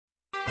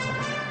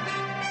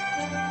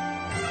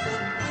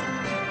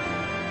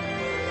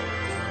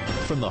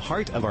From the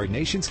heart of our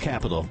nation's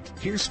capital,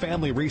 here's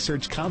Family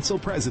Research Council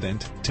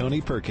President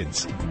Tony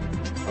Perkins.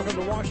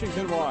 Welcome to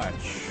Washington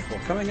Watch. Well,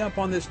 coming up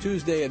on this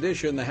Tuesday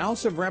edition, the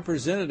House of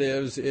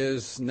Representatives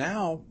is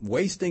now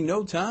wasting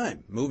no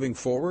time moving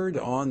forward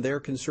on their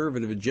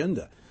conservative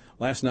agenda.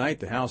 Last night,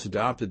 the House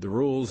adopted the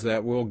rules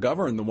that will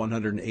govern the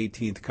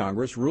 118th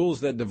Congress,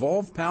 rules that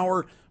devolve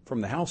power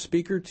from the House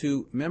Speaker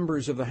to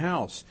members of the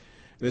House.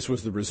 This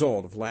was the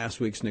result of last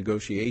week's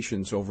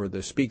negotiations over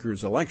the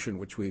Speaker's election,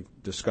 which we've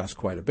discussed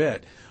quite a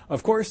bit.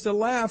 Of course, the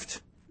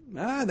left,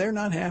 they're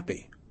not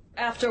happy.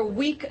 After a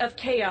week of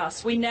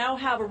chaos, we now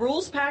have a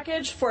rules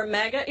package for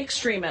MAGA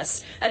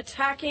extremists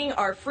attacking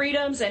our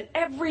freedoms and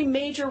every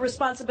major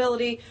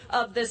responsibility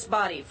of this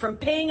body, from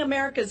paying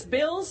America's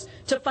bills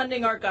to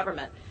funding our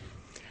government.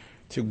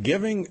 To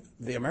giving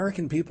the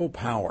American people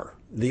power,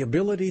 the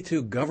ability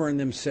to govern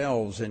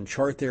themselves and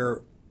chart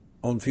their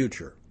own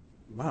future.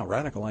 Wow,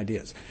 radical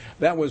ideas.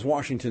 That was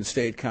Washington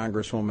State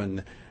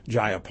Congresswoman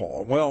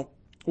Jayapal. Well,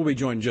 we'll be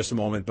joined in just a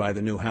moment by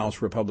the new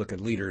House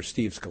Republican leader,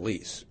 Steve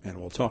Scalise, and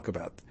we'll talk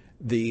about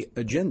the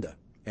agenda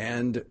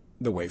and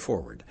the way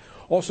forward.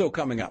 Also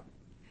coming up.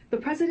 The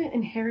president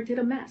inherited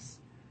a mess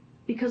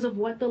because of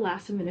what the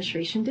last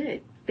administration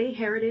did. We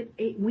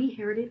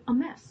inherited a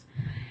mess.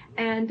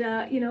 And,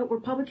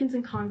 Republicans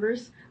in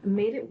Congress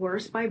made it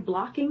worse by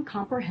blocking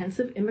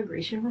comprehensive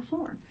immigration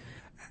reform.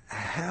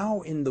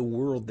 How in the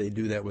world they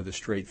do that with a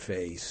straight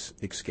face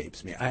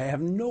escapes me. I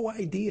have no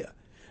idea.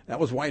 That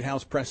was White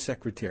House Press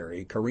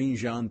Secretary Karine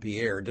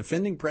Jean-Pierre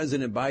defending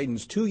President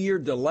Biden's 2-year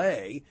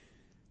delay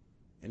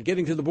in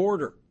getting to the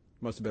border.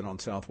 Must have been on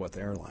Southwest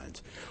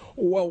Airlines.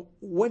 Well,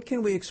 what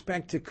can we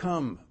expect to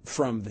come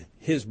from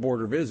his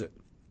border visit?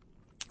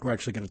 We're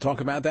actually going to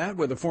talk about that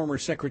with the former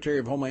Secretary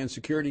of Homeland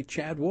Security,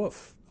 Chad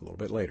Wolf, a little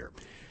bit later.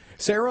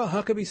 Sarah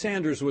Huckabee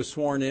Sanders was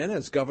sworn in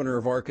as governor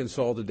of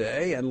Arkansas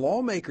today, and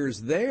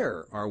lawmakers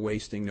there are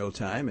wasting no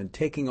time and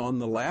taking on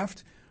the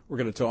left. We're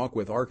going to talk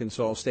with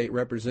Arkansas State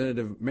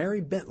Representative Mary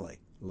Bentley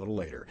a little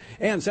later.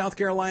 And South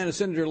Carolina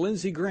Senator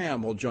Lindsey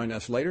Graham will join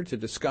us later to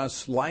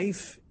discuss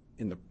life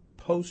in the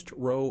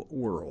post-Roe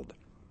world.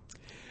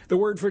 The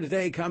word for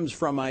today comes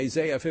from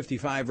Isaiah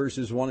 55,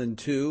 verses 1 and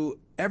 2.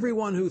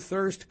 Everyone who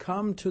thirsts,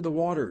 come to the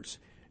waters.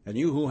 And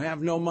you who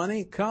have no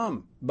money,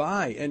 come,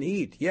 buy and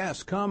eat.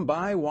 Yes, come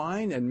buy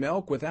wine and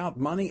milk without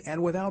money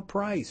and without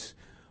price.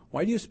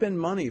 Why do you spend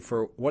money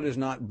for what is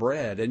not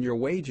bread and your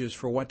wages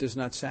for what does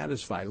not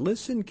satisfy?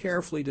 Listen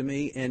carefully to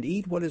me and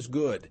eat what is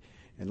good,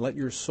 and let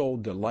your soul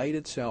delight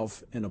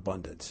itself in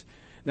abundance.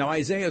 Now,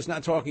 Isaiah is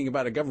not talking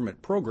about a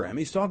government program.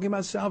 He's talking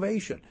about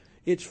salvation.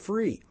 It's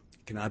free.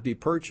 It cannot be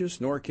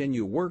purchased, nor can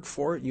you work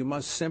for it. You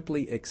must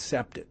simply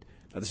accept it.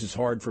 Now, this is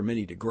hard for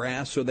many to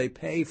grasp, so they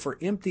pay for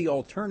empty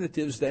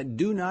alternatives that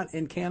do not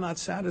and cannot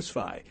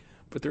satisfy.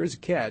 But there is a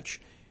catch.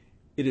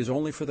 It is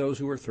only for those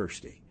who are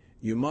thirsty.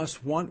 You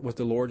must want what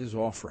the Lord is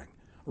offering,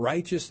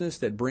 righteousness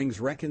that brings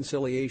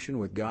reconciliation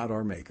with God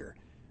our Maker.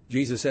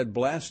 Jesus said,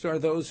 "Blessed are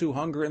those who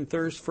hunger and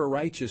thirst for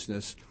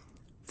righteousness,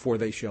 for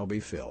they shall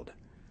be filled."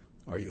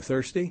 Are you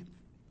thirsty?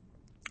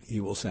 He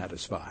will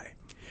satisfy.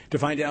 To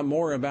find out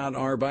more about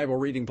our Bible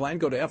reading plan,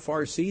 go to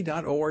frc.org/Bible.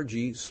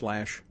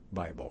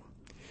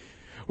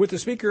 With the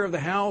Speaker of the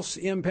House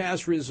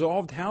impasse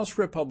resolved, House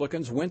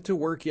Republicans went to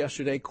work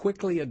yesterday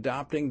quickly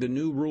adopting the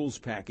new rules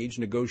package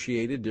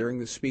negotiated during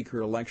the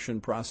Speaker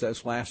election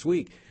process last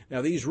week.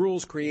 Now, these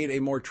rules create a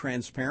more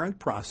transparent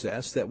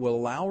process that will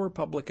allow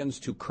Republicans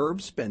to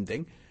curb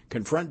spending,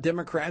 confront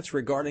Democrats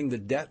regarding the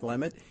debt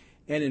limit,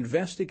 and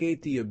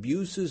investigate the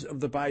abuses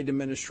of the Biden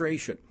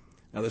administration.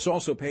 Now, this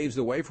also paves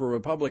the way for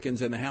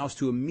Republicans in the House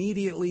to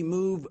immediately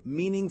move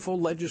meaningful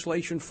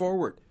legislation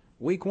forward.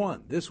 Week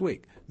 1, this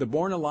week, the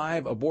Born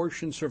Alive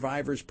Abortion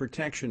Survivors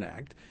Protection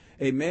Act,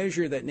 a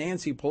measure that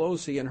Nancy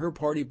Pelosi and her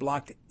party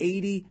blocked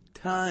 80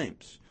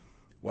 times.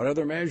 What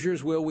other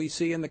measures will we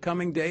see in the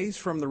coming days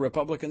from the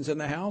Republicans in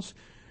the House?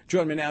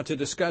 Join me now to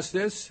discuss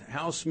this,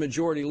 House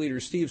Majority Leader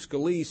Steve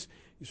Scalise.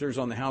 He serves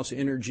on the House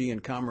Energy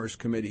and Commerce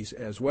Committees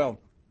as well.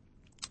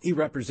 He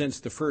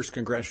represents the 1st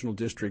Congressional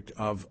District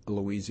of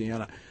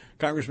Louisiana.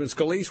 Congressman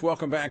Scalise,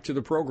 welcome back to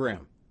the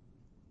program.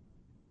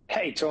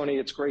 Hey, Tony,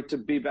 it's great to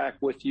be back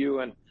with you,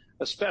 and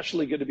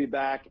especially good to be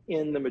back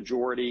in the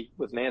majority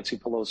with Nancy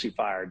Pelosi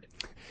fired.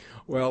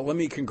 Well, let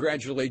me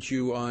congratulate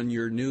you on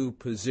your new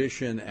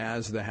position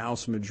as the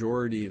House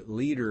Majority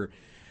Leader.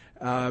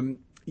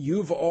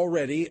 You've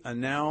already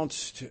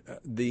announced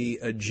the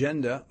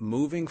agenda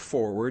moving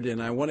forward, and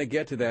I want to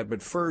get to that.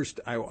 But first,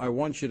 I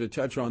want you to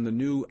touch on the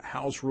new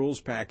House rules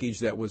package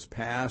that was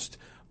passed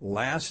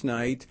last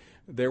night.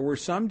 There were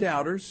some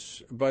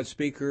doubters, but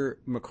Speaker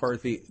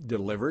McCarthy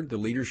delivered. The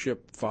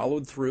leadership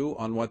followed through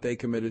on what they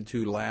committed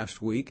to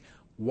last week.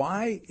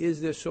 Why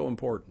is this so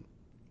important?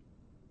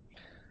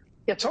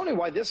 Yeah, Tony,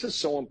 why this is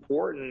so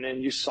important,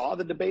 and you saw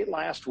the debate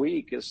last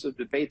week, is a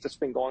debate that's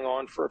been going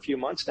on for a few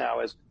months now,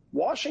 is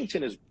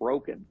Washington is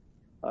broken.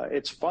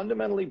 It's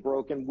fundamentally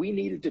broken. We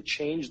needed to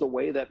change the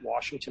way that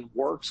Washington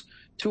works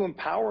to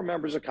empower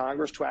members of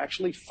Congress to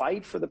actually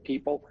fight for the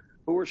people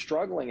who are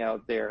struggling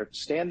out there,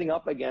 standing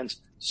up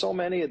against so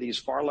many of these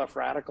far left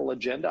radical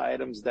agenda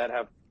items that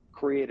have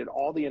created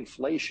all the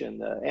inflation,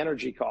 the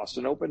energy costs,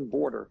 an open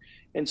border.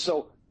 And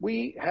so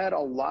we had a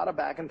lot of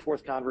back and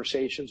forth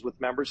conversations with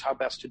members how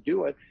best to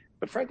do it.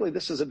 But frankly,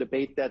 this is a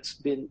debate that's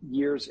been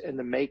years in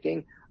the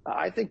making.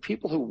 I think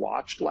people who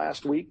watched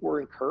last week were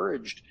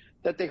encouraged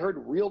that they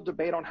heard real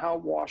debate on how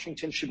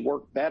Washington should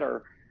work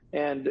better.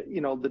 And,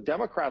 you know, the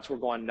Democrats were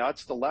going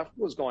nuts. The left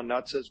was going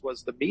nuts, as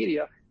was the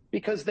media,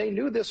 because they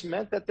knew this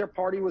meant that their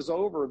party was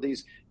over.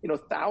 These, you know,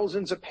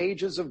 thousands of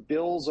pages of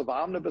bills, of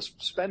omnibus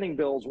spending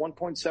bills,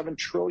 $1.7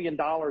 trillion,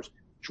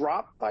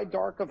 dropped by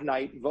dark of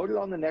night, voted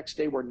on the next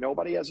day where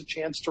nobody has a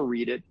chance to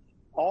read it,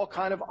 all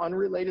kind of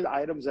unrelated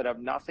items that have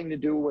nothing to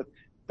do with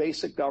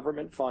basic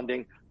government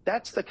funding.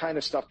 That's the kind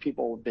of stuff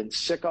people have been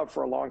sick of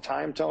for a long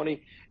time,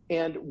 Tony.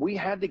 And we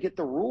had to get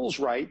the rules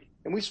right,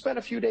 and we spent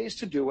a few days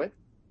to do it.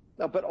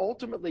 But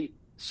ultimately,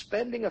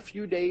 spending a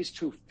few days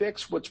to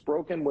fix what's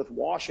broken with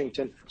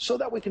Washington so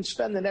that we can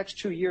spend the next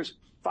 2 years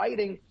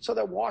fighting so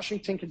that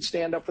Washington can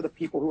stand up for the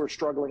people who are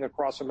struggling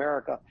across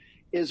America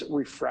is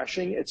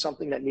refreshing. It's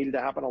something that needed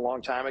to happen a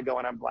long time ago,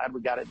 and I'm glad we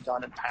got it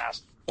done and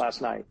passed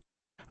last night.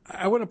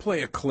 I want to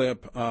play a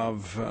clip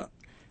of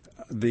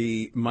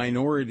the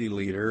minority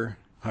leader,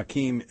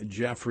 Hakeem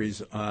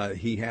Jeffries.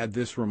 He had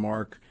this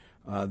remark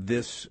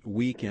this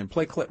weekend.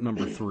 Play clip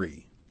number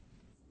 3.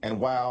 And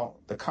while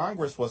the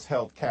Congress was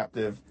held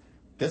captive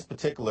this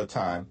particular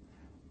time,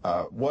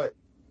 what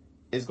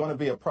is going to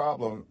be a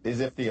problem is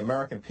if the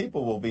American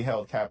people will be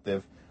held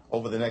captive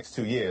over the next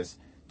 2 years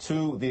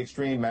to the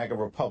extreme MAGA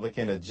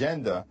Republican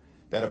agenda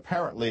that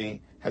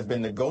apparently has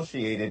been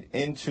negotiated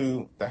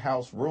into the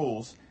House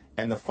rules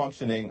and the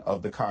functioning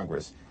of the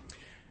Congress.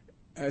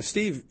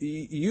 Steve,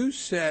 you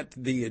set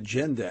the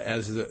agenda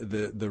as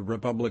the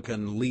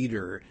Republican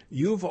leader.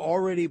 You've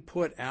already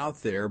put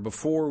out there,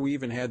 before we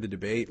even had the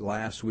debate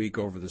last week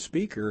over the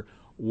Speaker,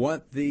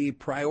 what the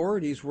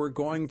priorities were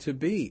going to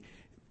be.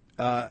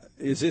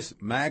 Is this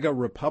MAGA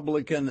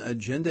Republican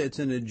agenda? It's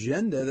an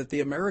agenda that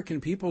the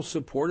American people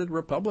supported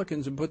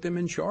Republicans and put them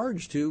in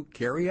charge to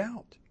carry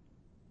out.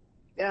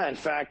 Yeah, in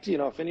fact, you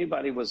know, if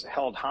anybody was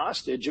held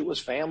hostage, it was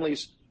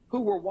families who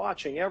were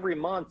watching every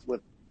month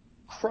with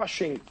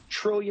crushing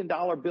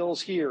trillion-dollar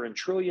bills here and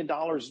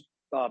trillion-dollar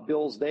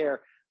bills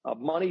there,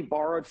 money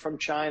borrowed from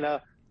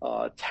China,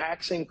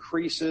 tax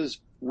increases,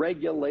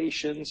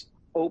 regulations,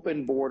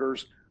 open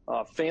borders,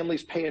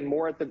 families paying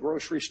more at the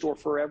grocery store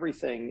for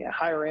everything,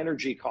 higher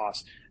energy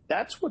costs.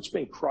 That's what's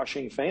been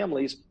crushing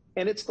families,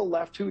 and it's the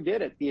left who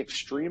did it, the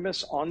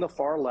extremists on the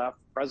far left,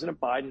 President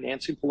Biden,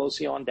 Nancy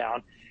Pelosi on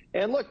down.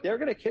 And look, they're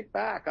going to kick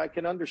back. I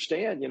can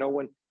understand, you know,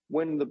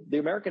 when the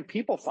American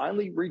people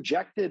finally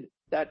rejected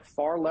that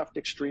far left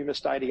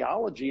extremist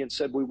ideology and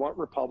said we want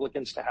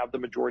Republicans to have the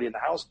majority in the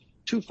House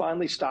to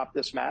finally stop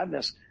this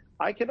madness.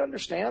 I can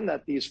understand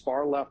that these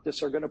far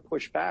leftists are going to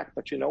push back,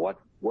 but you know what?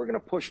 We're going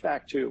to push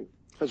back too,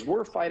 because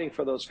we're fighting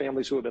for those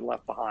families who have been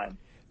left behind.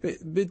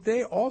 But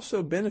they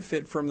also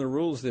benefit from the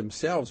rules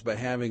themselves by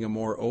having a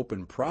more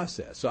open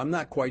process. So I'm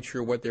not quite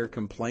sure what they're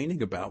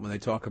complaining about when they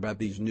talk about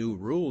these new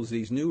rules.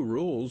 These new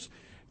rules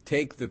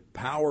take the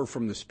power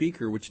from the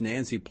Speaker, which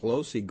Nancy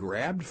Pelosi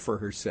grabbed for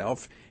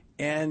herself,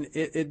 and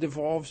it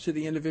devolves to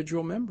the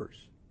individual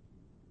members.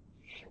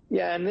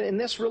 Yeah, and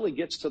this really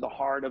gets to the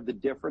heart of the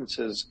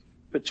differences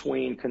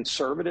between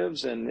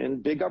conservatives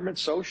and big government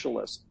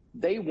socialists.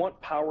 They want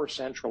power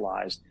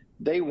centralized.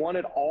 They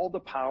wanted all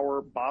the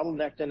power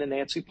bottlenecked into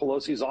Nancy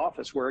Pelosi's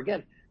office, where,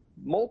 again,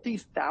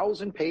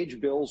 multi-thousand-page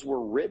bills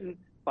were written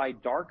by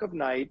dark of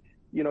night.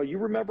 You know, you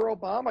remember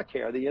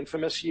Obamacare, the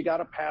infamous you got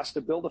to pass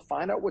the bill to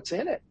find out what's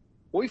in it.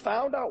 We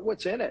found out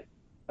what's in it.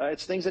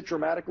 It's things that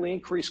dramatically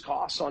increase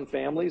costs on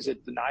families.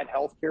 It denied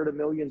health care to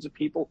millions of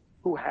people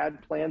who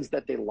had plans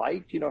that they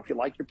liked. You know, if you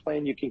like your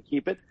plan, you can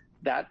keep it.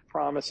 That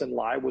promise and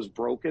lie was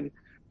broken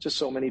to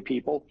so many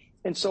people.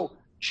 And so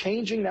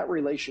changing that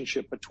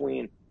relationship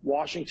between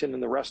Washington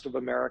and the rest of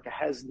America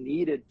has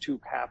needed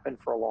to happen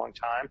for a long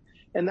time.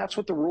 And that's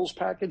what the rules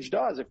package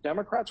does. If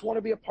Democrats want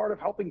to be a part of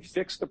helping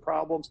fix the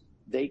problems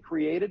they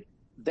created,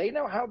 they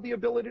now have the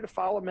ability to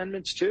file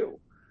amendments too.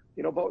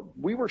 You know, but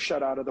we were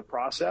shut out of the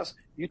process.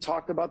 You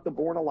talked about the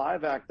Born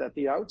Alive Act at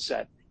the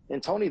outset.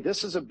 And Tony,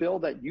 this is a bill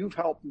that you've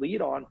helped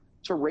lead on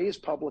to raise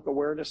public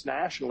awareness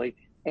nationally.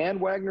 And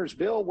Wagner's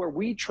bill, where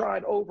we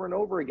tried over and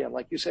over again,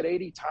 like you said,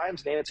 80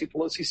 times, Nancy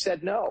Pelosi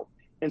said no.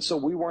 And so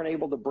we weren't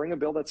able to bring a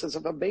bill that says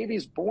if a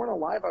baby's born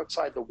alive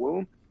outside the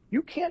womb,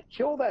 you can't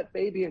kill that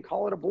baby and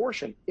call it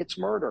abortion. It's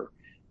murder.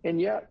 And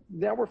yet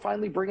now we're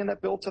finally bringing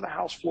that bill to the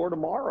House floor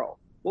tomorrow.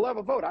 We'll have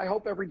a vote. I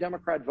hope every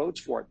Democrat votes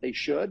for it. They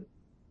should.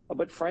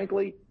 But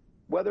frankly,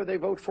 whether they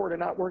vote for it or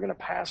not, we're going to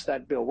pass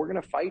that bill. We're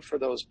going to fight for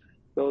those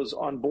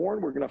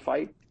unborn. We're going to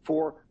fight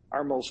for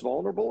our most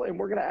vulnerable, and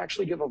we're going to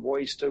actually give a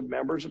voice to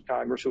members of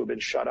Congress who have been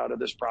shut out of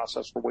this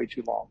process for way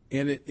too long.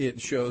 And it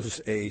shows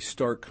a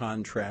stark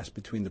contrast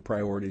between the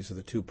priorities of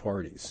the two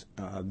parties,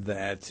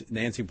 that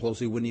Nancy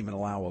Pelosi wouldn't even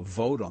allow a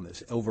vote on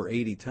this over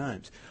 80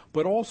 times.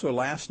 But also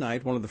last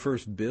night, one of the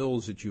first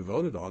bills that you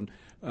voted on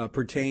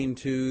pertained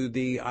to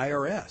the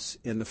IRS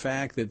and the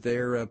fact that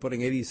they're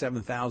putting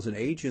 87,000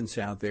 agents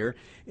out there.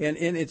 And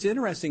it's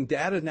interesting,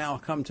 data now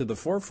come to the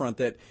forefront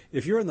that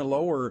if you're in the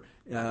lower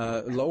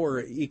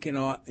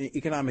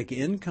economic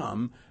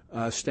income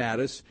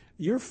status,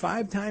 you're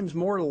 5 times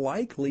more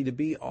likely to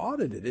be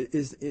audited.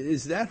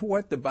 Is that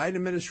what the Biden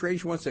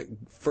administration wants to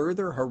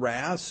further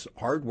harass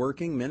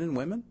hardworking men and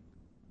women?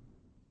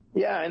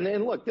 Yeah,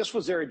 and look, this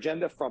was their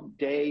agenda from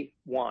day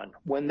one.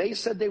 When they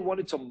said they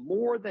wanted to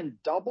more than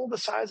double the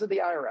size of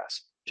the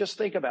IRS, just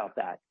think about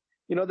that.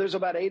 You know, there's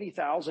about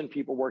 80,000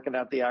 people working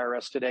at the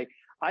IRS today.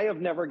 I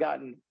have never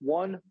gotten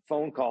one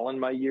phone call in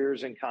my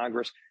years in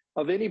Congress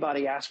of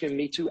anybody asking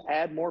me to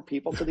add more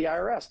people to the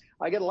IRS.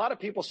 I get a lot of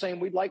people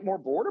saying we'd like more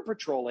Border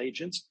Patrol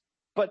agents,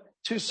 but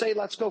to say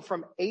let's go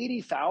from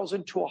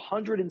 80,000 to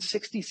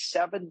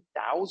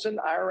 167,000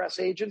 IRS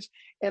agents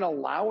and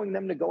allowing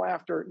them to go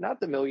after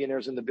not the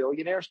millionaires and the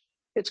billionaires,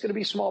 it's going to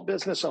be small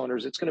business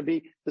owners. It's going to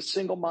be the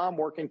single mom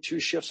working 2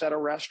 shifts at a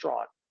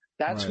restaurant.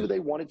 That's right. Who they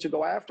wanted to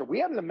go after.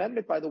 We had an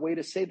amendment, by the way,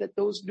 to say that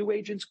those new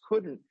agents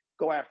couldn't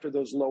go after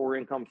those lower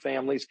income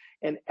families.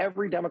 And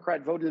every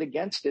Democrat voted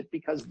against it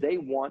because they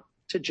want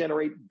to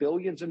generate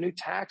billions of new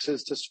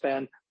taxes to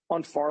spend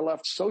on far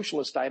left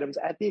socialist items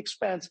at the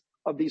expense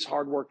of these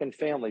hardworking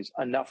families.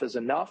 Enough is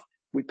enough.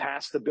 We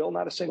passed the bill.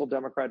 Not a single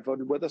Democrat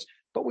voted with us,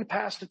 but we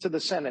passed it to the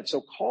Senate.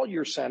 So call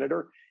your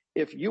senator.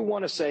 If you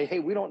want to say, hey,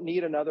 we don't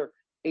need another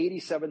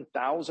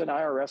 87,000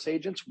 IRS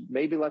agents,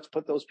 maybe let's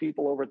put those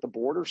people over at the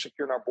border,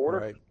 securing our border.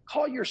 Right.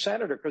 Call your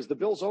senator because the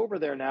bill's over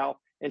there now.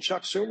 And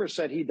Chuck Schumer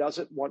said he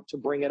doesn't want to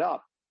bring it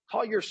up.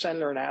 Call your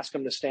senator and ask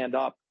him to stand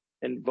up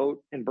and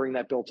vote and bring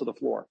that bill to the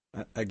floor.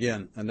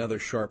 Again, another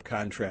sharp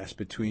contrast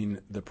between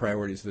the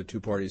priorities of the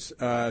two parties.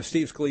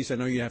 Steve Scalise, I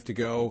know you have to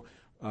go.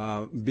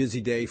 Busy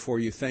day for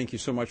you. Thank you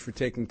so much for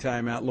taking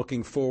time out.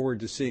 Looking forward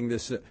to seeing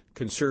this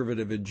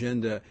conservative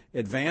agenda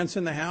advance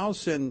in the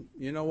House. And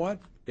you know what?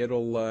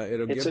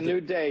 It's a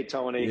new day,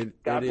 Tony.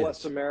 God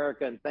bless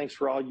America, and thanks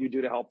for all you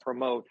do to help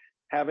promote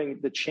having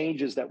the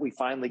changes that we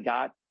finally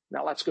got.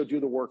 Now let's go do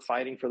the work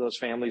fighting for those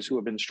families who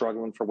have been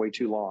struggling for way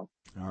too long.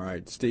 All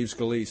right. Steve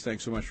Scalise,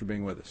 thanks so much for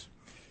being with us.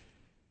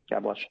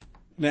 God bless you.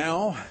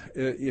 Now,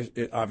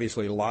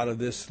 obviously, a lot of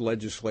this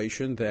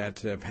legislation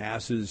that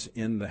passes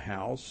in the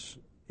House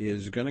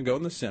is going to go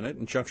in the Senate,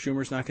 and Chuck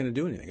Schumer's not going to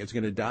do anything. It's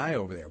going to die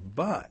over there.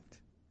 But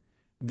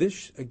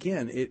this,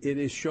 again, it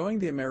is showing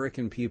the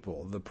American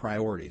people the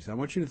priorities. I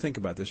want you to think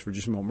about this for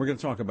just a moment. We're going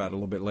to talk about it a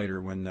little bit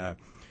later when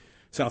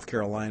South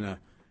Carolina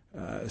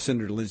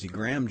Senator Lindsey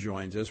Graham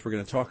joins us. We're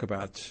going to talk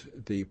about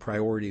the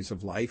priorities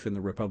of life in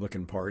the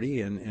Republican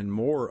Party and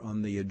more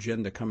on the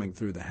agenda coming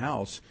through the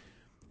House.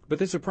 But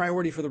this is a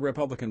priority for the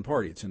Republican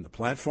Party. It's in the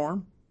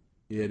platform.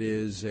 It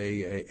is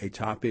a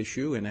top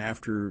issue. And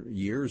after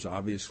years,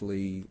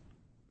 obviously,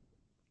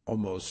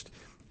 almost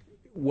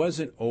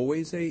wasn't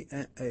always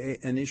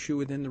an issue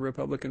within the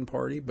Republican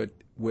Party. But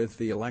with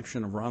the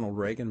election of Ronald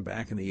Reagan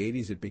back in the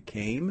 80s, it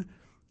became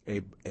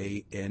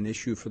an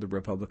issue for the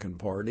Republican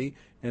Party,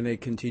 and they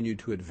continued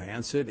to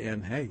advance it.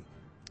 And hey,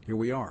 here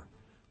we are,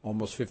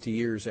 almost 50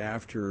 years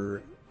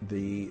after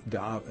the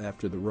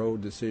Roe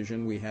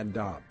decision. We had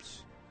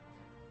Dobbs.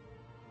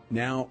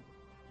 Now,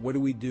 what do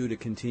we do to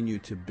continue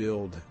to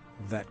build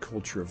that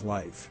culture of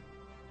life?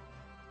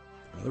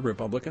 Well, the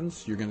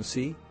Republicans, you're going to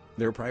see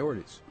their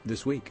priorities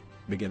this week,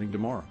 beginning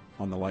tomorrow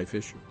on the life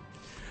issue.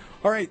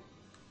 All right,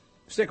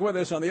 stick with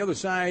us. On the other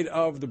side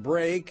of the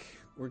break,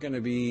 we're going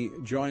to be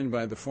joined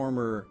by the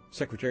former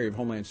Secretary of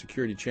Homeland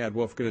Security, Chad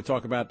Wolf. We're going to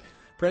talk about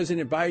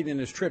President Biden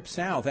and his trip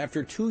south.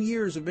 After 2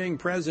 years of being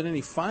president,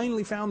 he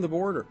finally found the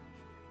border,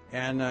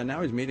 and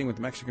now he's meeting with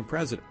the Mexican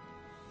president.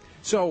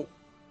 So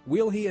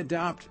will he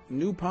adopt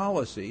new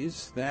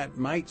policies that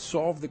might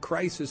solve the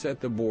crisis at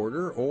the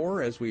border,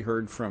 or, as we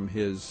heard from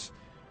his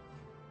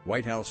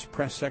White House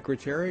press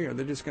secretary, are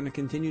they just going to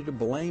continue to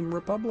blame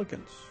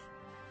Republicans?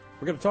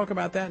 We're going to talk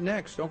about that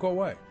next. Don't go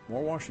away.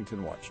 More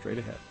Washington Watch straight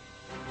ahead.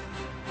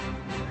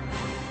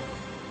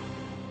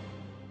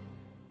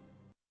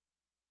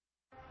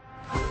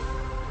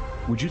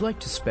 Would you like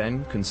to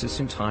spend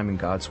consistent time in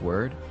God's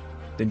Word?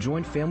 Then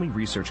join Family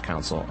Research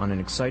Council on an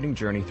exciting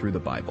journey through the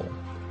Bible.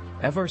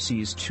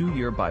 FRC's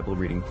 2-year Bible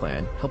reading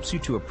plan helps you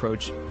to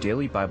approach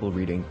daily Bible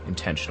reading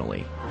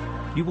intentionally.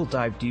 You will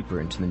dive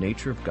deeper into the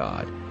nature of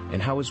God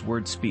and how His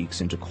Word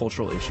speaks into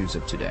cultural issues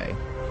of today.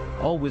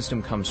 All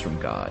wisdom comes from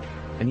God,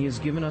 and He has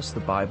given us the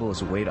Bible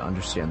as a way to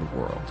understand the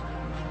world.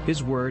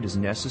 His Word is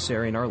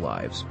necessary in our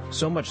lives,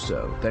 so much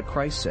so that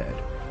Christ said,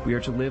 we are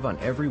to live on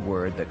every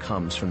word that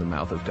comes from the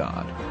mouth of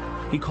God.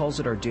 He calls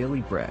it our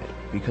daily bread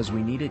because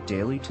we need it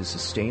daily to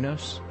sustain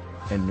us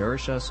and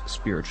nourish us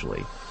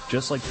spiritually,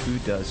 just like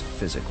food does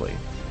physically.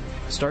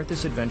 Start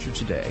this adventure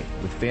today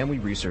with Family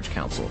Research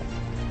Council.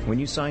 When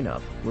you sign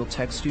up, we'll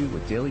text you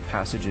with daily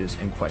passages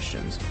and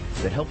questions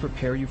that help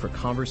prepare you for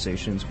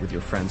conversations with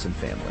your friends and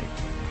family.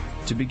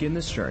 To begin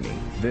this journey,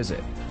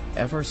 visit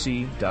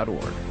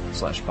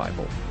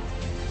frc.org/Bible.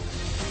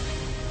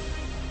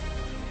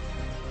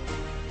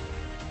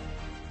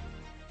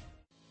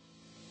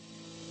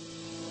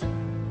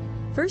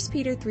 1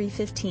 Peter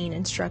 3:15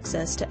 instructs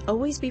us to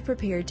always be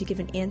prepared to give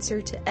an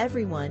answer to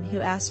everyone who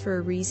asks for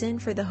a reason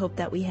for the hope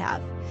that we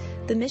have.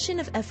 The mission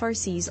of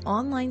FRC's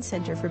online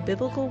Center for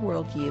Biblical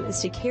Worldview is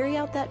to carry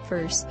out that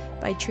verse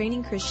by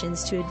training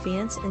Christians to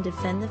advance and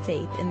defend the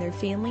faith in their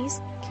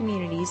families,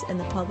 communities, and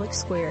the public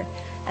square,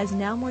 as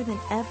now more than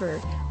ever,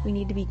 we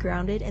need to be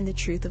grounded in the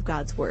truth of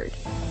God's Word.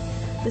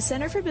 The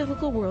Center for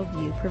Biblical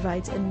Worldview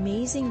provides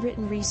amazing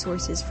written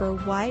resources for a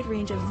wide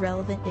range of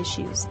relevant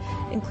issues,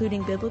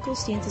 including biblical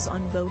stances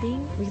on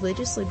voting,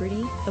 religious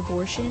liberty,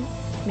 abortion,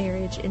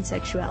 marriage, and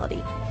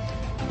sexuality.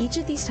 Each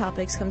of these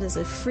topics comes as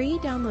a free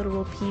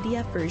downloadable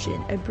PDF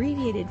version,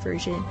 abbreviated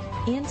version,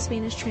 and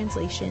Spanish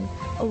translation,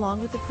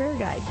 along with a prayer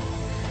guide.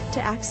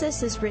 To access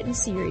this written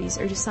series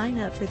or to sign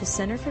up for the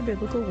Center for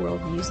Biblical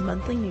Worldview's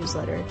monthly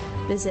newsletter,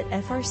 visit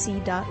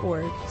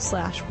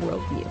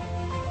frc.org/worldview.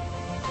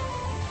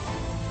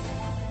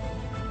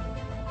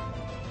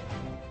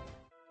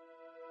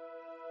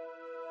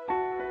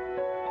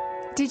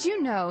 Did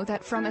you know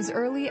that from as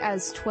early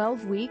as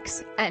 12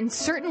 weeks, and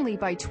certainly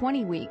by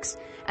 20 weeks,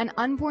 an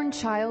unborn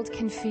child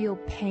can feel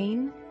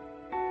pain?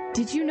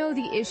 Did you know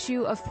the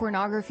issue of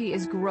pornography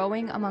is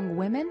growing among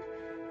women?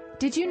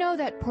 Did you know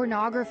that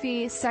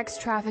pornography, sex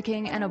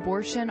trafficking, and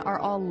abortion are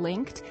all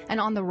linked and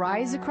on the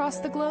rise across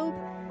the globe?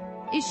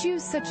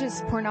 Issues such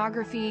as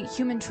pornography,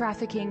 human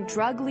trafficking,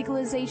 drug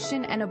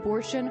legalization, and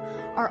abortion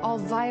are all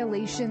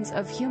violations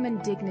of human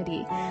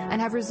dignity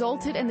and have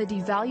resulted in the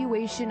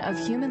devaluation of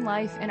human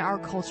life in our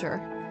culture.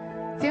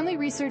 Family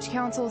Research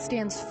Council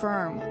stands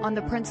firm on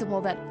the principle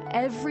that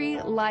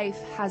every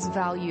life has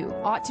value,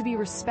 ought to be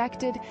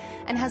respected,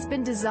 and has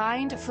been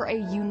designed for a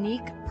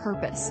unique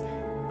purpose.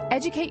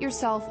 Educate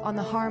yourself on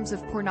the harms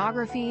of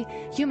pornography,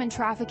 human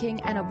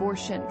trafficking, and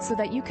abortion so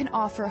that you can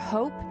offer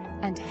hope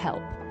and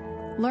help.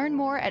 Learn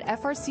more at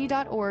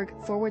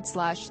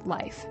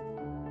frc.org/life.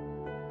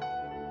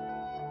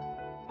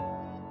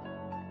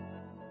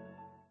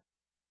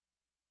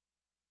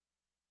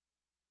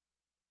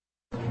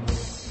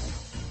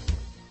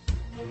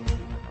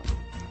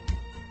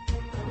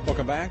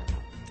 Welcome back.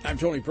 I'm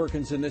Tony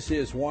Perkins, and this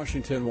is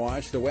Washington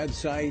Watch. The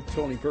website,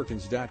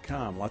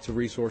 tonyperkins.com. Lots of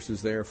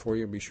resources there for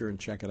you. Be sure and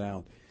check it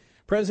out.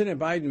 President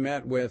Biden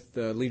met with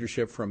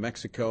leadership from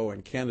Mexico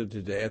and Canada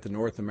today at the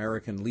North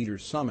American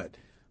Leaders Summit,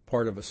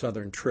 part of a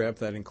southern trip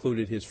that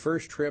included his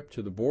first trip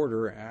to the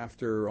border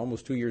after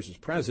almost 2 years as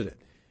president.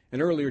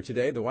 And earlier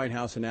today, the White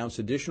House announced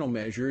additional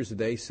measures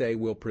they say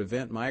will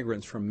prevent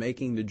migrants from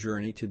making the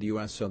journey to the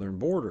U.S. southern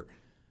border.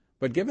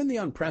 But given the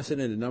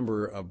unprecedented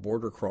number of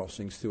border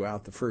crossings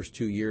throughout the first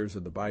 2 years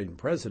of the Biden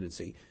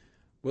presidency,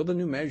 will the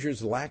new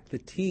measures lack the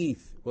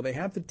teeth? Will they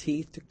have the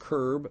teeth to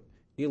curb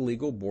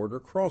illegal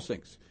border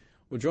crossings?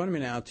 Well, joining me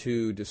now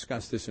to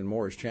discuss this and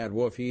more is Chad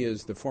Wolf. He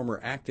is the former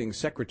acting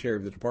secretary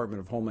of the Department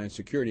of Homeland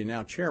Security,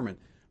 now chairman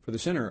for the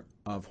Center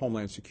of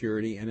Homeland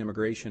Security and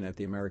Immigration at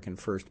the American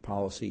First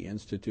Policy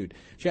Institute.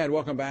 Chad,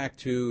 welcome back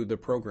to the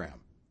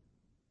program.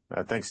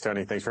 Thanks,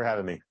 Tony. Thanks for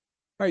having me.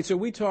 All right, so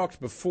we talked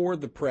before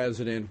the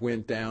president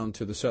went down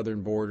to the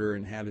southern border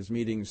and had his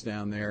meetings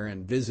down there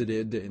and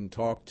visited and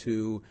talked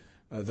to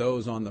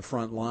those on the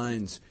front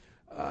lines.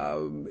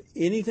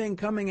 Anything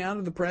coming out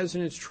of the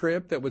president's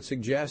trip that would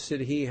suggest that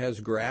he has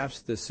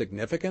grasped the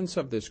significance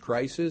of this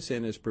crisis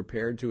and is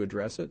prepared to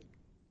address it?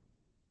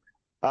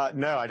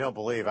 No, I don't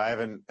believe. I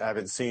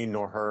haven't seen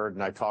nor heard,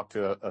 and I talked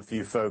to a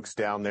few folks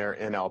down there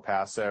in El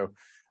Paso.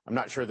 I'm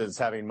not sure that it's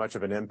having much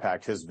of an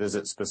impact, his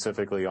visit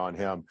specifically on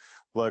him.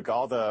 Look,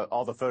 all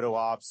the photo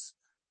ops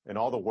and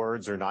all the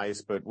words are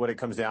nice, but what it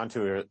comes down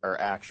to are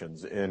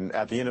actions. And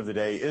at the end of the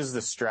day, is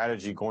the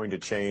strategy going to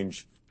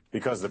change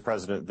because the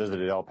president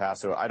visited El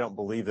Paso? I don't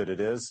believe that it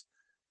is,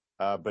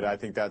 but I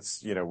think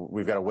that's,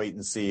 we've got to wait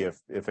and see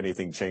if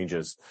anything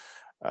changes.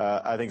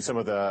 I think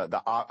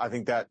I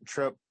think that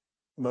trip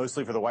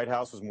mostly for the White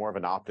House was more of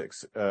an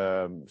optics,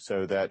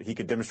 so that he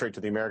could demonstrate to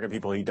the American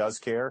people he does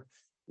care,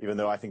 even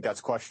though I think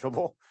that's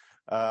questionable,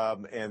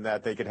 and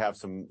that they could have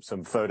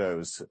some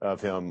photos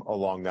of him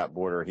along that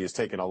border. He has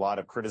taken a lot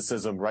of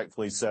criticism,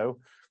 rightfully so,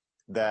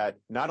 that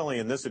not only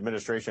in this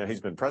administration,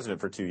 he's been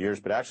president for 2 years,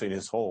 but actually in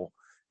his whole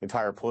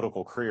entire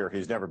political career,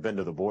 he's never been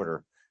to the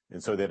border,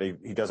 and so that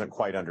he doesn't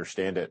quite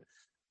understand it.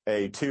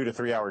 A 2 to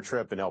 3 hour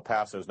trip in El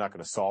Paso is not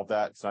going to solve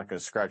that. It's not going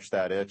to scratch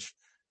that itch.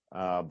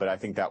 But I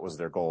think that was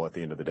their goal at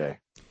the end of the day.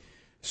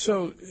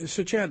 So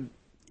Chad,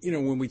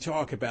 when we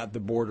talk about the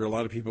border, a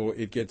lot of people,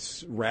 it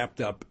gets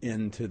wrapped up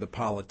into the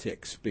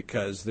politics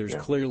because there's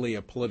clearly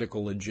a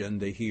political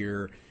agenda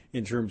here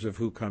in terms of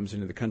who comes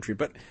into the country.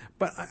 But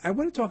I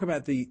want to talk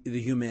about the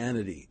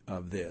humanity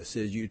of this.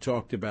 As you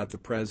talked about, the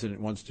president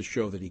wants to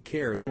show that he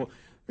cares. Well,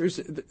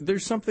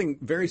 There's something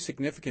very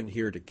significant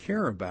here to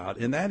care about,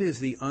 and that is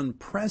the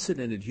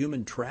unprecedented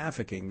human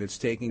trafficking that's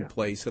taking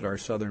place at our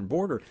southern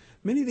border.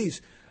 Many of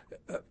these,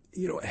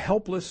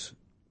 helpless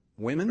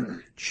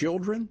women,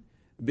 children,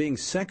 being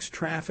sex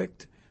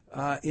trafficked,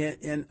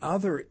 and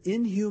other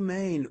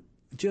inhumane,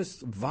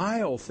 just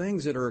vile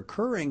things that are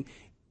occurring,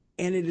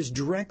 and it is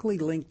directly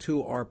linked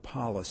to our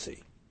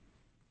policy.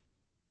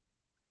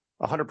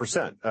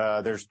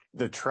 100%. There's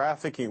the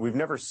trafficking. We've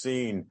never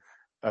seen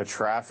a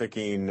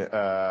trafficking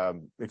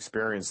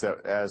experience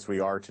that as we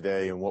are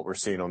today and what we're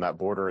seeing on that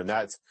border. And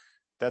that's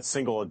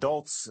single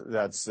adults,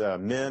 that's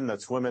men,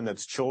 that's women,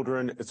 that's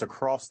children. It's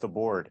across the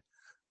board.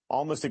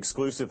 Almost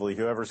exclusively,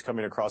 whoever's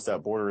coming across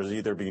that border is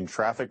either being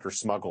trafficked or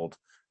smuggled.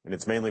 And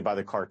it's mainly by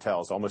the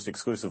cartels, almost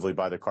exclusively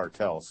by the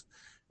cartels.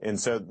 And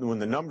so when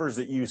the numbers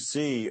that you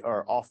see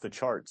are off the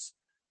charts,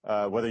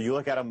 whether you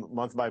look at them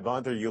month by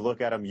month or you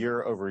look at them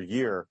year over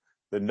year,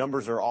 the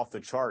numbers are off the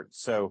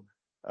charts. So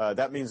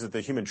that means that the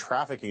human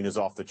trafficking is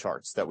off the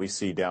charts that we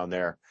see down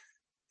there.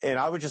 And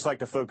I would just like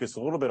to focus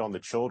a little bit on the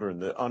children,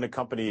 the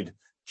unaccompanied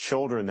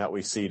children that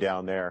we see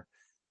down there.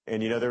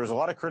 And, there was a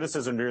lot of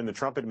criticism during the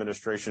Trump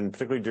administration,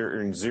 particularly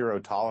during zero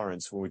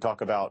tolerance, when we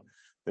talk about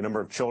the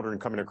number of children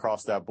coming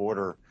across that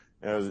border,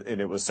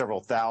 and it was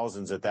several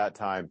thousands at that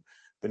time.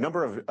 The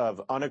number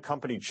of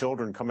unaccompanied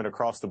children coming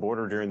across the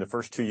border during the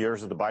first 2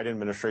 years of the Biden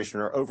administration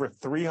are over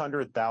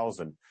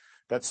 300,000.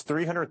 That's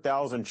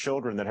 300,000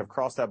 children that have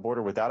crossed that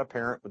border without a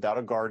parent, without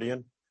a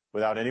guardian,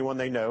 without anyone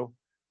they know,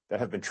 that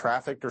have been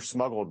trafficked or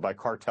smuggled by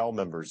cartel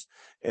members.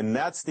 And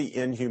that's the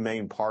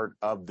inhumane part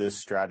of this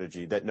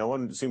strategy that no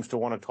one seems to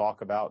want to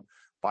talk about.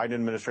 Biden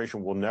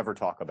administration will never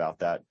talk about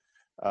that.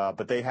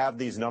 But they have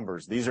these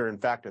numbers. These are, in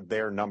fact,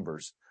 their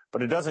numbers.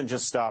 But it doesn't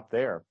just stop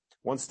there.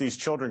 Once these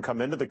children come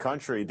into the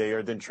country, they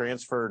are then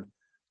transferred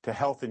to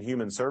Health and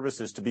Human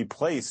Services to be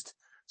placed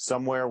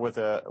somewhere with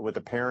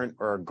a parent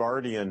or a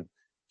guardian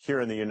here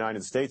in the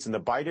United States. And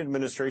the Biden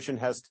administration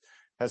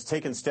has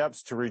taken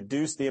steps to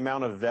reduce the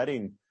amount of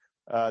vetting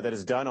that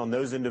is done on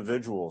those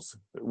individuals,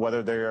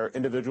 whether they are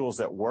individuals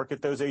that work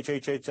at those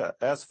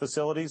HHS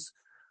facilities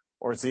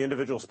or it's the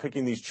individuals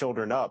picking these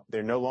children up.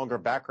 They're no longer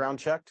background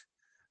checked,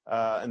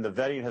 and the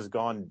vetting has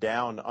gone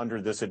down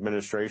under this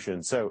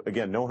administration. So,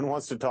 again, no one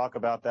wants to talk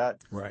about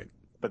that. Right.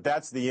 But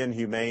that's the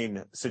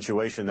inhumane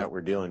situation that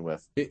we're dealing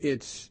with.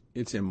 It's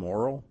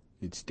immoral.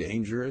 It's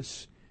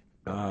dangerous.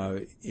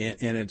 And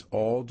it's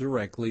all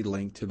directly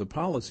linked to the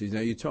policies.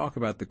 Now, you talk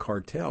about the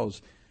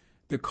cartels.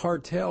 The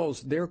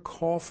cartels, their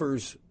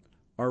coffers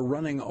are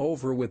running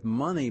over with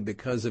money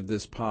because of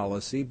this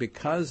policy,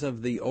 because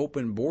of the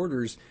open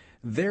borders.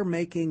 They're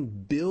making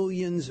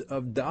billions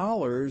of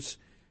dollars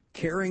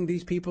carrying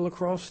these people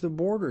across the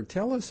border.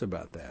 Tell us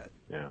about that.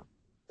 Yeah.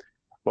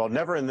 Well,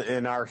 never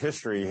in our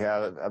history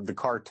have the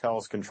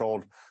cartels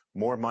controlled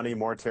more money,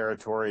 more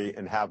territory,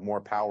 and have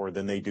more power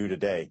than they do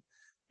today.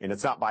 And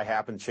it's not by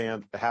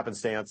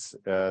happenstance.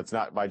 It's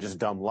not by just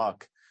dumb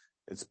luck.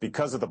 It's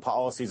because of the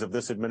policies of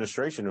this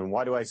administration. And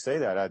why do I say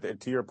that?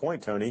 To your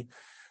point, Tony,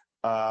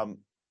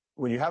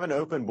 when you have an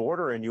open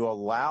border and you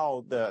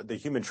allow the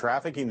human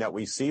trafficking that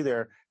we see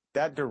there,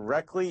 that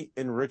directly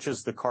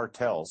enriches the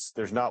cartels.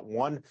 There's not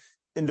one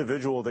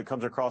individual that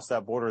comes across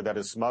that border that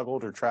is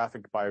smuggled or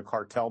trafficked by a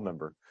cartel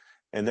member.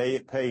 And they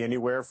pay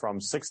anywhere from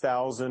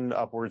 $6,000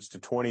 upwards to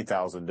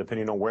 $20,000,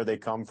 depending on where they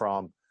come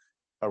from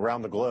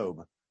around the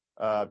globe.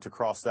 To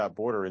cross that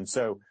border. And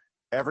so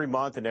every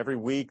month and every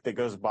week that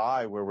goes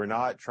by where we're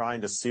not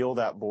trying to seal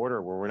that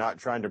border, where we're not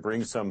trying to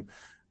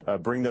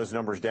bring those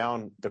numbers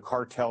down, the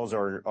cartels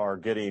are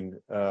getting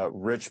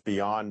rich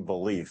beyond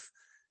belief.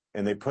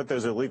 And they put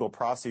those illegal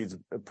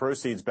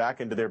proceeds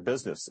back into their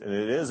business. And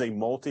it is a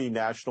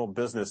multinational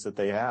business that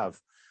they have,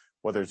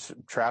 whether it's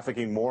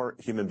trafficking more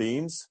human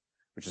beings,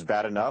 which is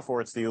bad enough,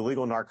 or it's the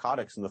illegal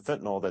narcotics and the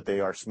fentanyl that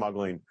they are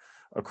smuggling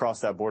across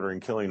that border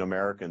and killing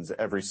Americans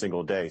every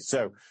single day.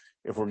 So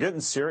if we're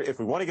getting serious, if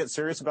we want to get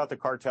serious about the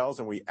cartels,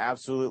 and we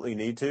absolutely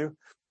need to,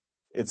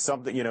 it's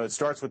something, it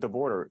starts with the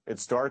border. It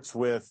starts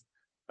with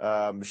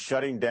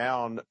shutting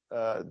down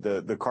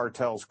the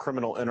cartel's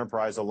criminal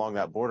enterprise along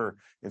that border.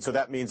 And so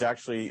that means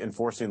actually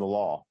enforcing the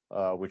law,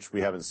 which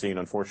we haven't seen,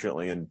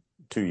 unfortunately, in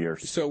 2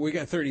 years. So we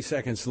got 30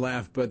 seconds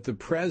left, but the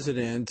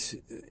president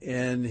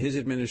and his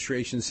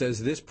administration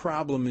says this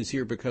problem is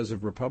here because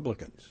of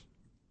Republicans.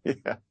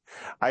 Yeah,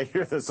 I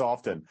hear this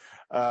often.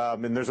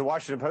 And there's a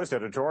Washington Post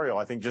editorial,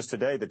 I think just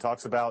today, that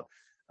talks about,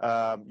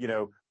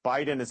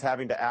 Biden is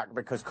having to act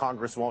because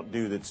Congress won't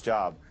do its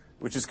job,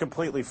 which is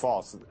completely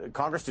false.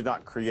 Congress did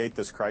not create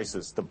this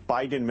crisis. The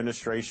Biden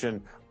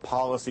administration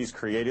policies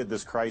created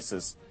this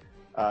crisis.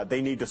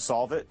 They need to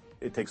solve it.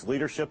 It takes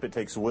leadership. It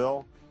takes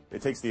will.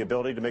 It takes the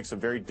ability to make some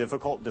very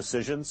difficult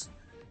decisions.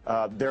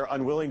 They're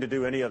unwilling to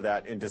do any of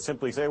that and to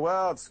simply say,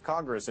 well, it's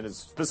Congress and it's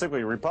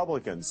specifically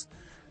Republicans.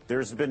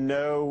 There's been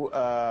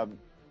no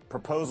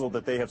proposal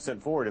that they have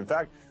sent forward. In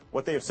fact,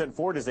 what they have sent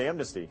forward is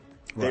amnesty.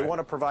 Right. They want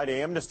to provide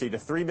amnesty to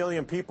 3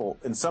 million people,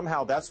 and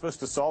somehow that's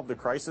supposed to solve the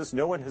crisis.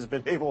 No one has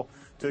been able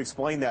to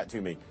explain that to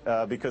me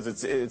because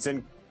it's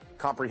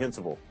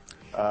incomprehensible.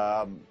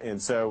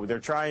 And so they're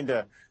trying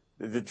to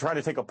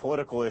take a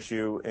political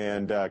issue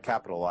and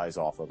capitalize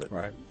off of it.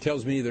 Right.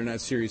 Tells me they're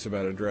not serious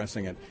about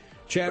addressing it.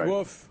 Chad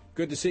Wolf,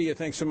 good to see you.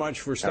 Thanks so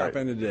much for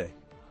stopping today.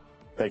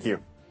 Thank you.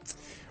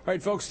 All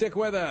right, folks, stick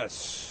with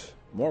us.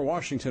 More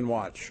Washington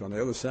Watch on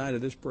the other side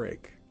of this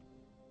break.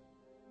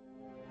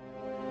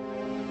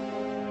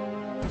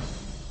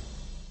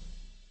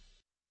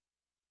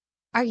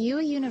 Are you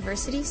a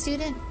university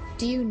student?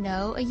 Do you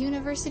know a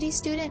university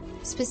student,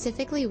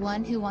 specifically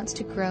one who wants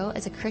to grow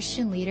as a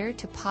Christian leader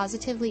to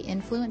positively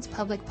influence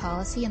public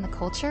policy and the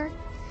culture?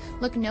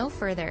 Look no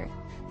further.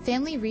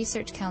 Family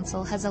Research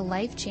Council has a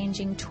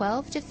life-changing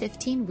 12 to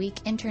 15-week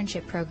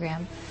internship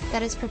program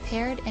that has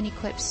prepared and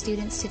equipped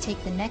students to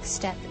take the next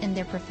step in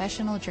their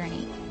professional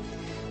journey.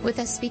 With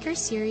a speaker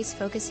series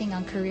focusing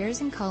on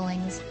careers and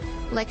callings,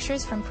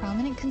 lectures from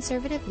prominent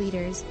conservative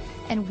leaders,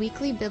 and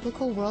weekly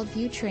biblical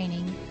worldview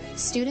training,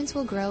 students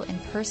will grow in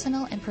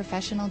personal and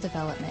professional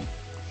development.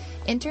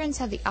 Interns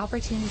have the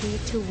opportunity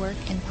to work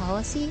in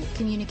policy,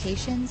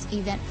 communications,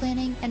 event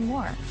planning, and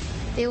more.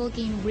 They will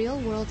gain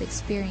real-world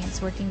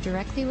experience working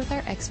directly with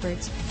our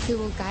experts who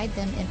will guide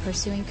them in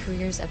pursuing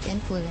careers of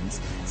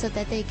influence so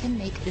that they can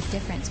make a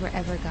difference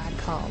wherever God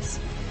calls.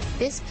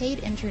 This paid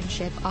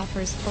internship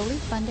offers fully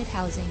funded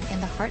housing in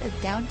the heart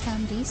of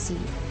downtown D.C.,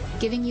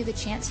 giving you the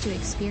chance to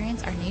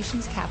experience our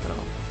nation's capital.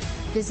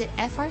 Visit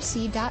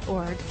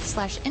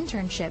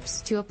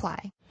frc.org/internships to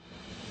apply.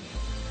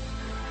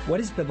 What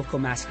is biblical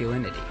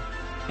masculinity?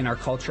 In our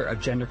culture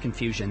of gender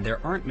confusion, there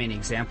aren't many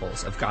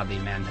examples of godly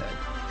manhood.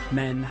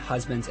 Men,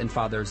 husbands, and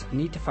fathers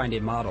need to find a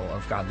model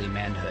of godly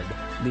manhood,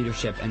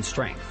 leadership, and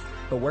strength.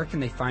 But where can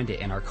they find it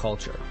in our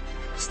culture?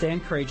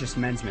 Stand Courageous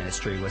Men's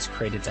Ministry was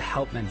created to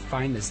help men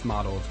find this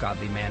model of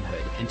godly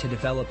manhood and to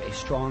develop a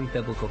strong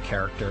biblical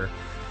character,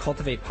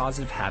 cultivate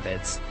positive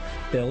habits,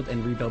 build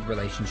and rebuild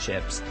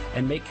relationships,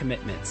 and make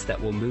commitments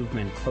that will move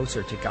men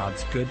closer to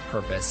God's good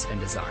purpose and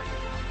design.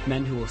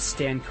 Men who will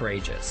stand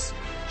courageous.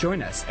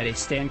 Join us at a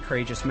Stand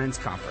Courageous Men's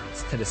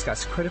Conference to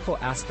discuss critical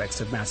aspects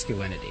of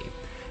masculinity.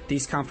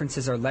 These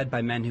conferences are led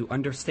by men who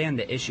understand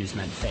the issues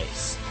men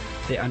face.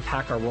 They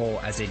unpack our role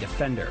as a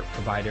defender,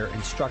 provider,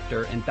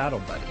 instructor, and battle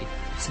buddy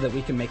so that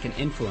we can make an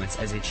influence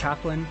as a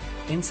chaplain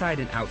inside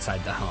and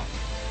outside the home.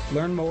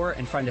 Learn more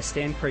and find a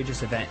Stand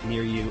Courageous event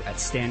near you at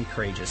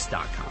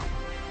standcourageous.com.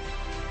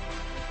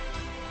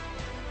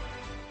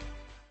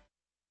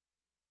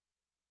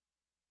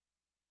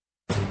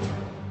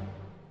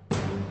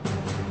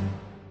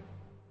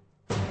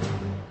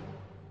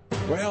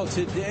 Well,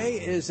 today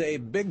is a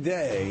big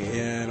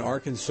day in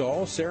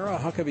Arkansas. Sarah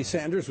Huckabee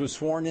Sanders was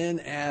sworn in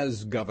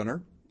as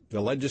governor. The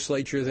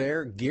legislature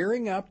there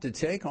gearing up to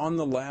take on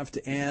the left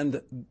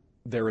and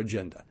their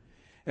agenda.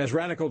 As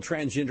radical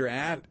transgender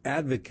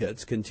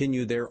advocates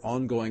continue their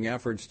ongoing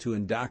efforts to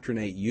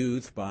indoctrinate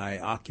youth by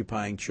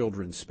occupying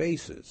children's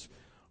spaces,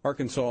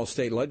 Arkansas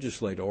state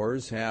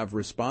legislators have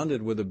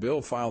responded with a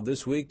bill filed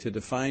this week to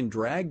define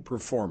drag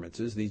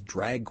performances, these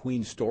drag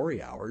queen story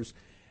hours,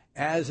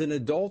 as an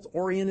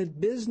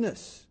adult-oriented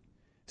business,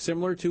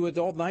 similar to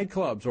adult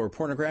nightclubs or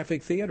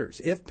pornographic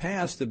theaters. If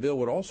passed, the bill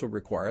would also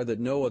require that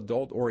no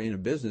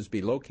adult-oriented business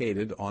be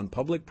located on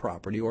public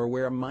property or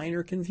where a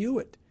minor can view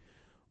it.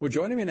 Well,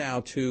 joining me now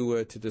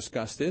to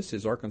discuss this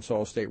is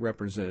Arkansas State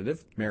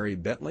Representative Mary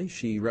Bentley.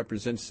 She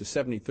represents the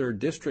 73rd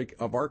District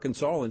of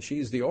Arkansas, and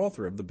she's the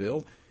author of the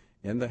bill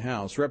in the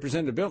House.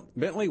 Representative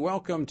Bentley,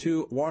 welcome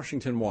to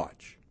Washington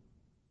Watch.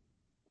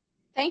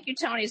 Thank you,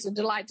 Tony. It's a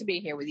delight to be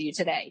here with you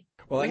today.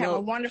 Well, we have a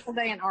wonderful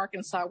day in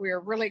Arkansas. We are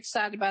really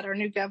excited about our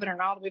new governor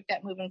and all that we've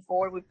got moving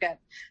forward. We've got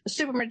a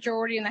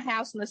supermajority in the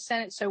House and the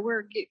Senate, so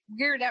we're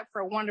geared up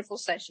for a wonderful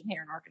session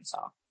here in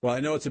Arkansas. Well, I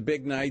know it's a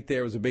big night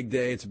there. It was a big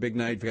day. It's a big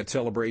night. We've got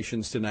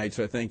celebrations tonight,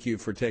 so I thank you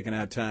for taking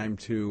out time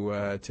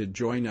to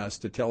join us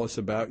to tell us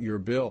about your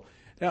bill.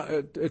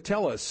 Now,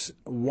 tell us,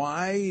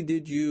 why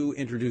did you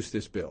introduce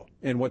this bill,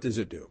 and what does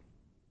it do?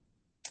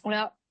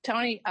 Well,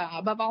 Tony,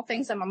 above all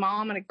things, I'm a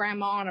mom and a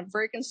grandma, and I'm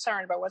very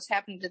concerned about what's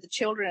happening to the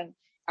children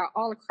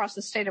all across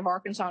the state of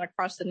Arkansas and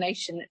across the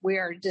nation. We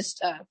are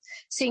just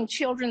seeing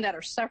children that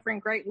are suffering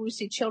greatly. We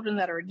see children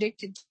that are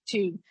addicted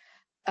to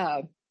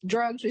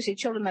drugs. We see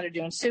children that are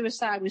doing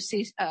suicide. We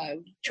see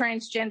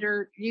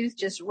transgender youth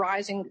just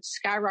rising,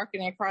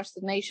 skyrocketing across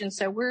the nation.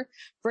 So we're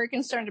very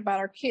concerned about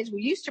our kids.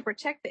 We used to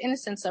protect the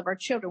innocence of our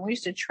children. We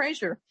used to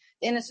treasure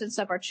the innocence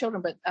of our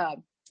children, but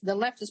the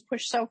left has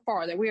pushed so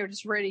far that we are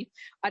just ready.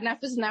 Enough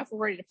is enough.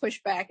 We're ready to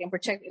push back and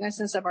protect the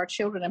innocence of our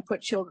children and put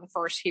children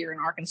first here in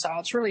Arkansas.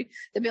 It's really,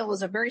 the bill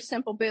is a very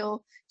simple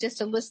bill, just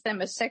to list them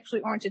as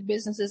sexually oriented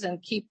businesses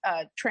and keep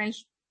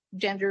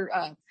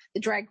transgender, the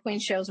drag queen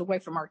shows away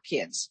from our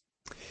kids.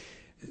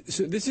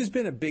 So this has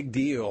been a big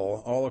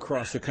deal all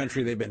across the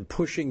country. They've been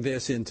pushing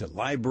this into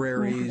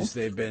libraries.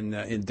 They've been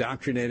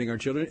indoctrinating our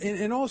children.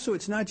 And also,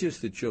 it's not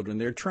just the children.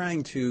 They're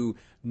trying to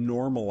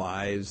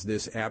normalize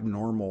this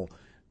abnormal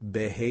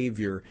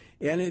behavior,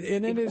 and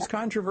it is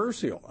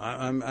controversial.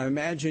 I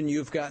imagine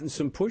you've gotten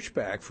some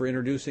pushback for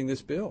introducing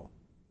this bill.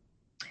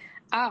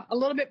 A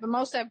little bit, but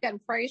mostly I've gotten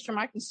praise from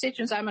my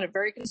constituents. I'm in a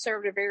very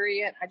conservative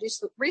area. I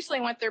just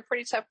recently went through a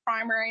pretty tough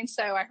primary, and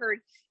so I heard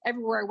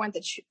everywhere I went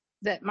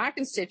that my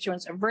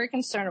constituents are very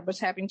concerned about what's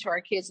happening to our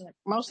kids. And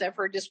mostly I've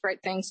heard just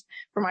great things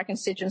from my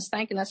constituents,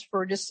 thanking us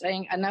for just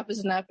saying enough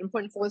is enough and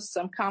putting forth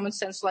some common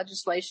sense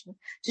legislation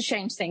to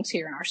change things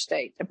here in our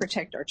state and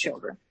protect our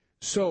children.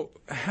 So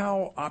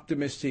how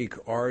optimistic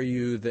are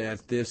you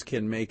that this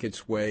can make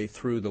its way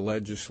through the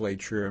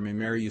legislature? I mean,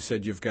 Mary, you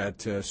said you've got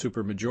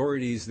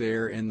supermajorities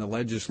there in the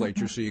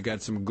legislature, so you've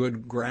got some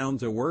good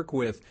ground to work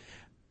with.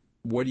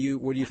 What do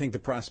you think the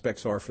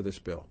prospects are for this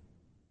bill?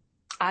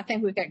 I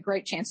think we've got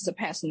great chances of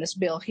passing this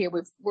bill here.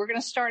 We're going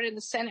to start in the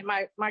Senate.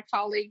 My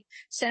colleague,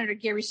 Senator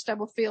Gary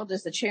Stubblefield,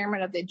 is the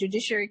chairman of the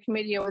Judiciary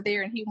Committee over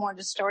there, and he wanted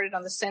to start it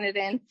on the Senate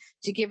end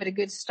to give it a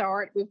good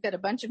start. We've got a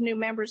bunch of new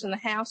members in the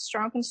House,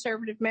 strong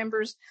conservative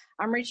members.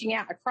 I'm reaching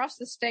out across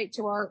the state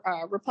to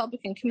our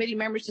Republican committee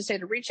members to say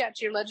to reach out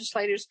to your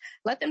legislators,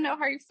 let them know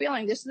how you're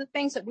feeling. This is the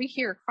things that we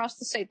hear across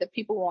the state that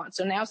people want.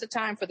 So now's the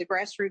time for the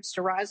grassroots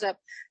to rise up,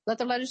 let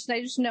the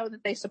legislators know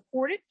that they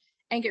support it,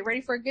 and get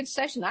ready for a good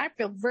session. I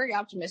feel very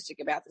optimistic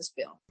about this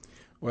bill.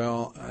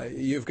 Well,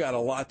 you've got a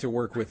lot to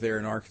work with there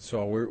in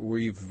Arkansas.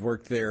 We've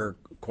worked there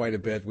quite a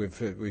bit.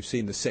 We've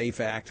seen the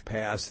SAFE Act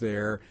pass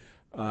there.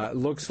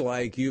 Looks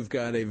like you've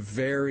got a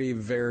very,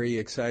 very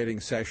exciting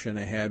session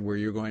ahead where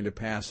you're going to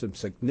pass some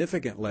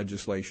significant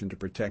legislation to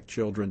protect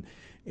children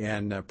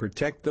and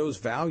protect those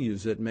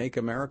values that make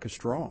America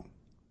strong.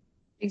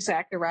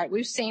 Exactly right.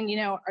 We've seen,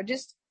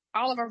 just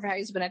all of our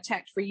values have been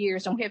attacked for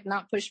years, and we have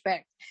not pushed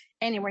back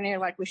anywhere near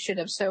like we should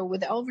have. So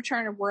with the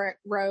overturn of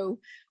Roe,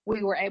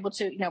 we were able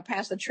to,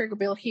 pass the trigger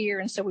bill here.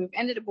 And so we've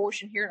ended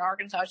abortion here in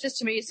Arkansas. It's just,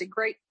 to me, it's a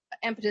great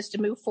impetus to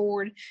move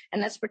forward,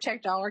 and let's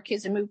protect all our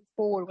kids and move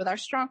forward with our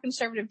strong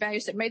conservative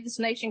values that made this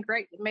nation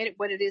great, that made it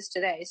what it is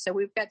today. So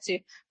we've got to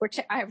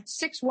I have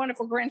 6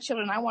 wonderful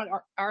grandchildren. I want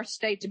our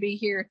state to be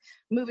here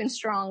moving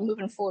strong,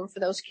 moving forward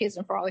for those kids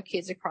and for all the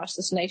kids across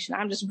this nation.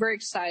 I'm just very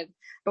excited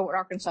about what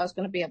Arkansas is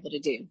going to be able to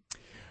do.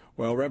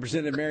 Well,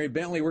 Representative Mary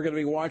Bentley, we're going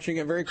to be watching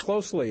it very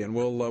closely, and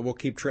we'll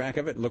keep track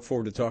of it. Look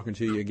forward to talking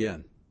to you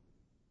again.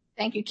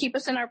 Thank you. Keep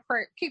us in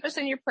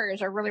your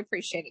prayers. I really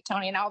appreciate it,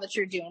 Tony, and all that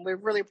you're doing. We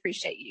really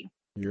appreciate you.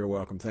 You're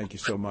welcome. Thank you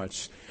so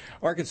much.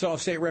 Arkansas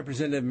State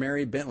Representative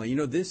Mary Bentley.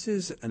 This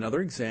is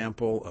another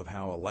example of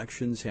how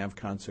elections have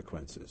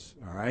consequences.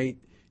 All right,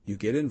 you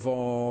get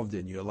involved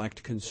and you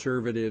elect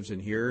conservatives,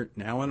 and here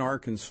now in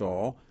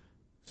Arkansas,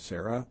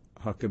 Sarah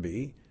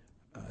Huckabee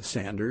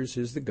Sanders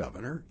is the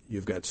governor.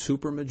 You've got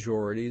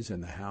supermajorities in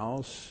the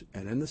House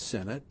and in the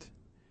Senate.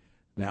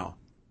 Now,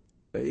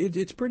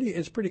 it's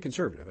pretty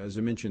conservative. As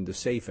I mentioned, the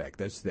SAFE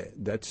Act,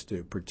 that's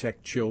to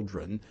protect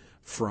children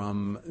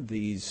from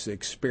these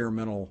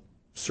experimental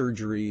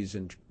surgeries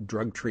and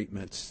drug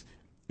treatments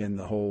in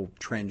the whole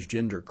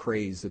transgender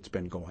craze that's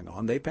been going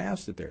on. They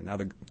passed it there. Now,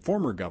 the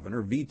former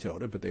governor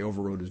vetoed it, but they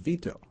overrode his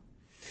veto.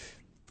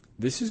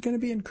 This is going to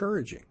be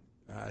encouraging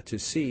to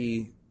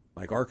see,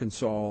 like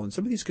Arkansas and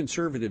some of these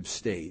conservative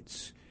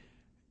states,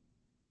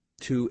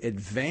 to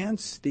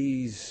advance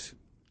these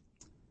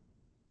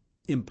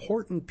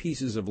important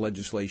pieces of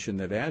legislation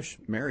that, as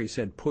Mary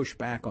said, push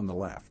back on the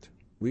left.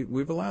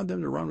 We've allowed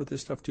them to run with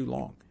this stuff too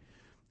long.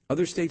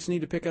 Other states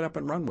need to pick it up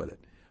and run with it.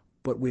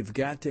 But we've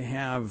got to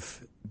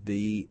have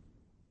the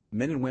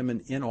men and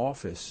women in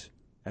office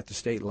at the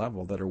state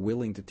level that are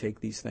willing to take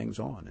these things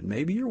on. And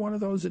maybe you're one of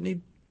those that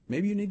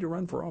maybe you need to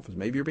run for office.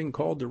 Maybe you're being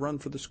called to run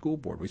for the school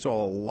board. We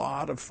saw a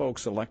lot of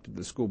folks elected to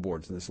the school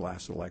boards in this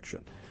last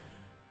election.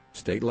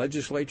 State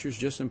legislature is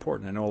just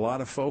important. I know a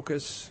lot of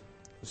focus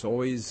is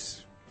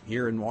always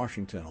here in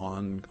Washington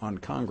on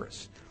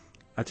Congress.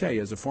 I tell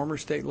you, as a former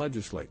state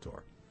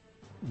legislator,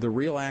 the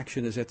real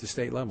action is at the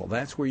state level.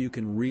 That's where you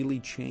can really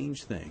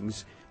change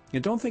things.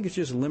 And don't think it's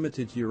just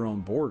limited to your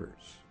own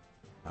borders.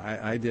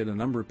 I did a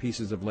number of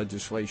pieces of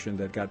legislation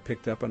that got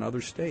picked up in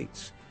other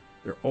states.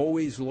 They're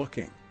always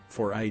looking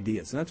for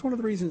ideas. And that's one of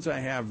the reasons I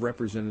have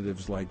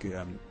representatives like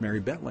Mary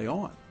Bentley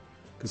on,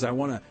 because I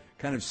want to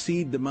kind of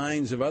seed the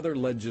minds of other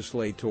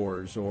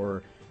legislators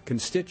or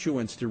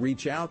constituents to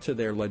reach out to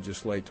their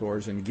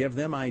legislators and give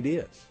them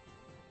ideas.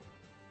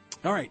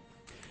 All right.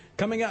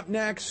 Coming up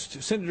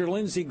next, Senator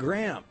Lindsey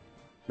Graham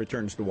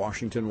returns to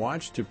Washington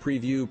Watch to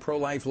preview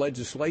pro-life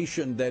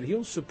legislation that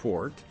he'll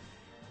support.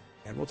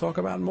 And we'll talk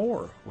about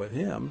more with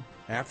him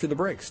after the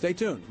break. Stay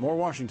tuned. More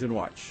Washington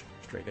Watch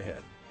straight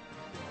ahead.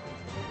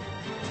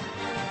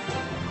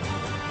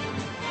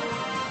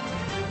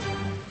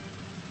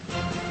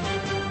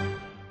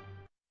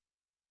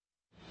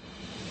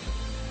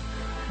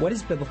 What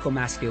is biblical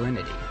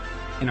masculinity?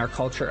 In our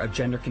culture of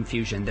gender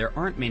confusion, there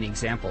aren't many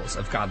examples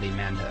of godly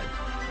manhood.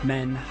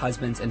 Men,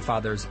 husbands, and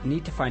fathers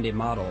need to find a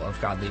model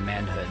of godly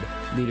manhood,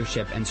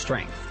 leadership, and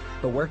strength.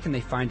 But where can they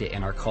find it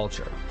in our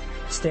culture?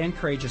 Stand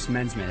Courageous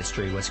Men's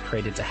Ministry was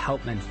created to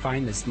help men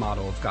find this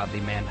model of godly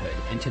manhood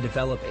and to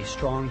develop a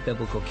strong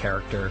biblical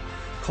character,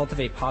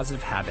 cultivate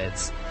positive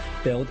habits,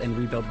 build and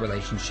rebuild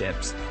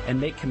relationships, and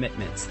make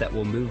commitments that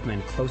will move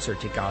men closer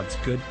to God's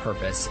good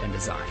purpose and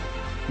design.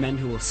 Men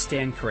who will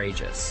stand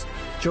courageous.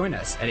 Join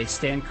us at a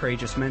Stand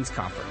Courageous Men's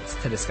Conference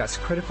to discuss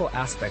critical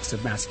aspects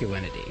of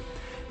masculinity.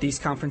 These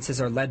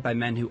conferences are led by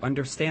men who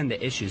understand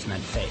the issues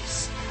men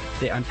face.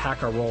 They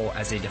unpack our role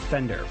as a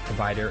defender,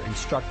 provider,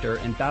 instructor,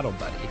 and battle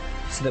buddy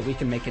so that we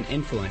can make an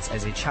influence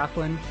as a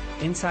chaplain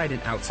inside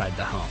and outside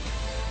the home.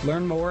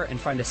 Learn more and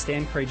find a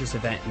Stand Courageous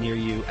event near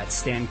you at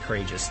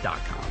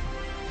standcourageous.com.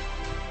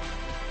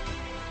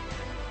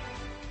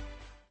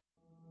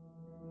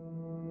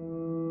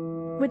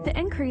 With the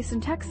increase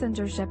in tech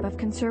censorship of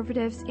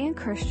conservatives and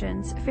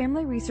Christians,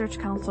 Family Research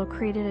Council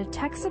created a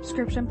tech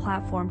subscription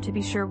platform to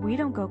be sure we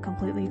don't go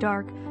completely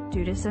dark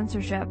due to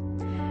censorship.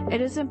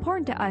 It is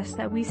important to us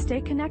that we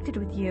stay connected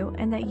with you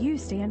and that you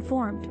stay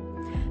informed.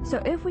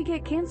 So if we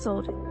get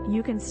canceled,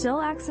 you can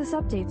still access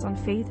updates on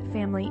faith,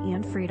 family,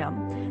 and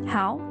freedom.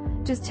 How?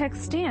 Just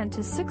text STAND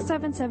to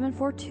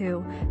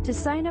 67742 to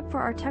sign up for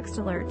our text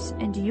alerts,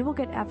 and you will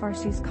get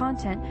FRC's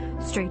content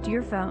straight to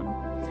your phone.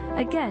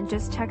 Again,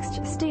 just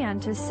text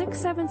STAND to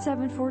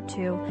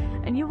 67742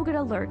 and you will get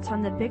alerts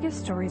on the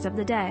biggest stories of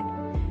the day.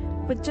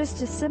 With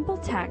just a simple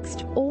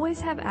text, always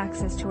have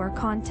access to our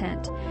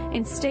content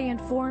and stay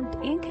informed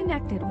and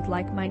connected with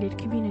like-minded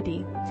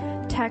community.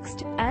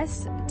 Text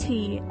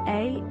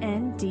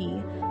STAND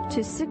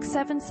to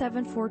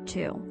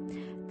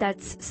 67742.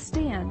 That's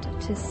STAND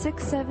to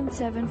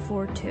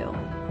 67742.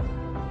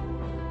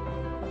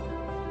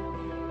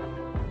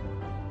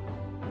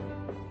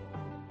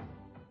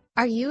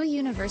 Are you a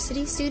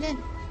university student?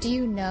 Do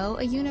you know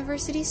a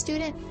university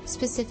student,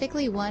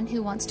 specifically one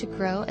who wants to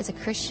grow as a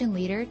Christian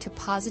leader to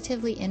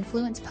positively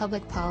influence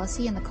public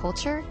policy and the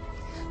culture?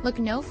 Look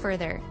no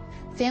further.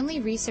 Family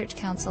Research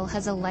Council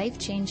has a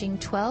life-changing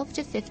 12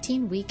 to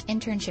 15-week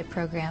internship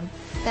program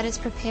that has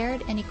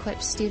prepared and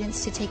equipped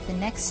students to take the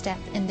next step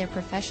in their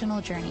professional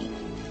journey.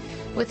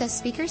 With a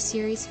speaker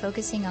series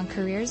focusing on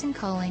careers and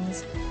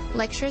callings,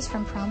 lectures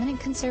from prominent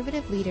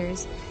conservative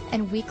leaders,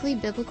 and weekly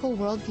biblical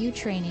worldview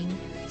training,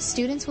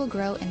 students will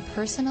grow in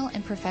personal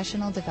and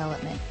professional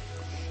development.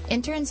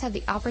 Interns have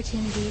the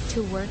opportunity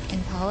to work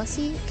in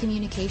policy,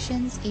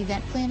 communications,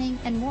 event planning,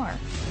 and more.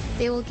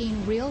 They will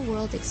gain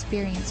real-world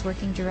experience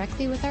working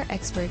directly with our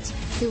experts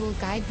who will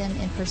guide them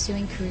in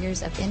pursuing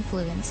careers of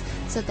influence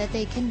so that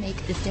they can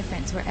make a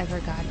difference wherever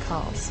God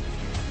calls.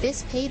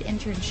 This paid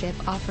internship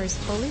offers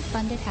fully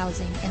funded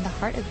housing in the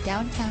heart of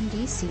downtown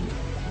D.C.,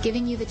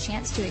 giving you the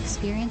chance to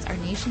experience our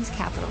nation's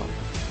capital.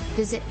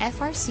 Visit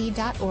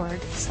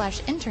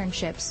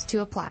frc.org/internships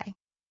to apply.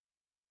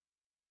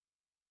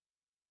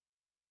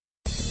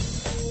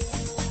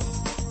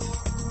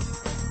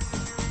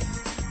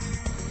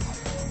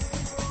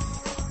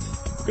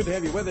 Good to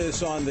have you with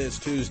us on this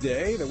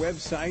Tuesday. The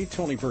website,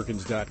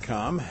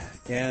 TonyPerkins.com.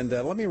 And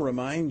let me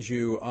remind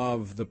you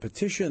of the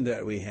petition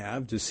that we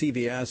have to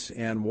CVS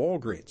and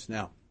Walgreens.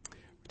 Now,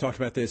 we talked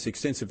about this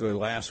extensively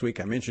last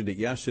week. I mentioned it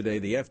yesterday.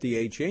 The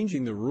FDA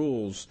changing the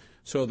rules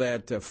so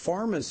that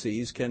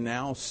pharmacies can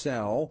now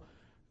sell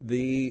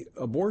the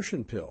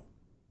abortion pill.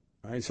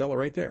 Right, sell it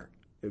right there.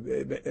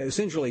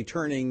 Essentially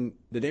turning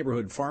the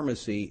neighborhood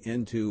pharmacy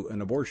into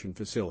an abortion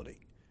facility.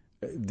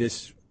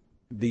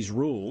 These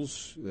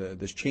rules,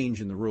 this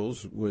change in the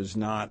rules was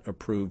not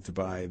approved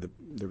by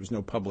there was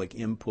no public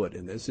input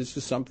in this. This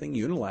is something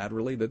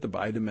unilaterally that the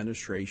Biden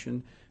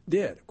administration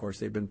did. Of course,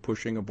 they've been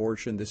pushing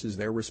abortion. This is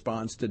their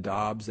response to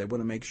Dobbs. They want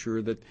to make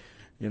sure that,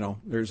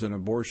 there's an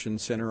abortion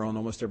center on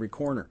almost every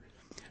corner.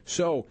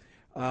 So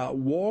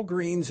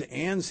Walgreens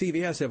and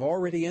CVS have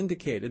already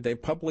indicated, they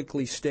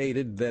publicly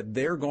stated that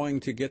they're going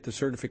to get the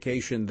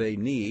certification they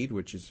need,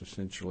 which is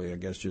essentially, I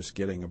guess, just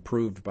getting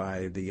approved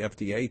by the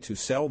FDA to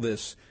sell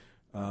this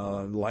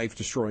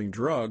life-destroying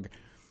drug.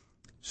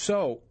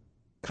 So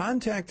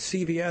contact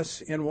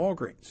CVS and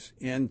Walgreens,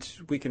 and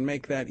we can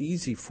make that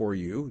easy for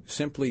you.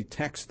 Simply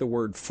text the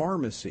word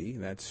pharmacy,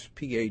 that's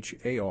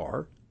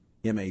PHARMACY,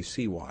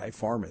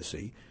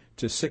 pharmacy,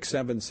 to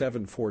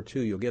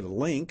 67742. You'll get a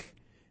link.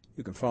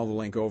 You can follow the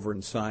link over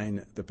and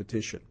sign the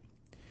petition.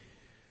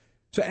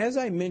 So as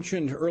I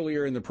mentioned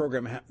earlier in the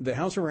program, the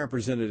House of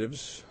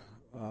Representatives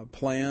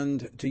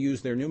planned to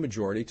use their new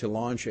majority to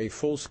launch a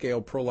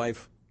full-scale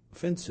pro-life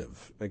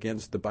offensive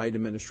against the Biden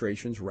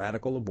administration's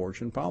radical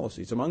abortion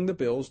policies. Among the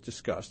bills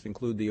discussed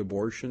include the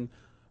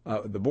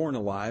Born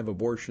Alive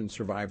Abortion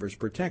Survivors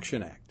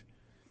Protection Act.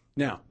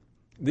 Now,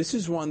 this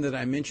is one that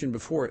I mentioned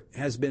before. It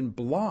has been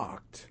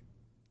blocked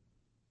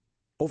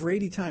over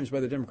 80 times by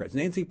the Democrats.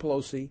 Nancy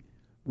Pelosi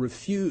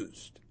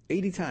refused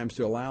 80 times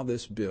to allow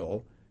this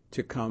bill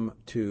to come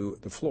to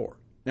the floor.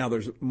 Now,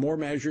 there's more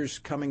measures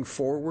coming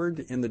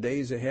forward in the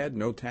days ahead.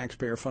 No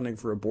taxpayer funding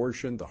for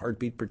abortion, the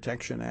Heartbeat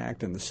Protection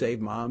Act, and the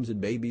Save Moms and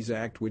Babies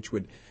Act, which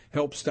would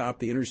help stop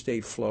the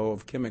interstate flow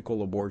of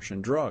chemical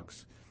abortion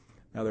drugs.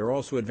 Now, they're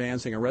also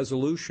advancing a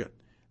resolution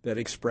that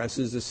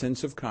expresses a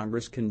sense of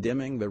Congress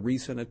condemning the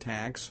recent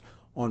attacks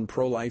on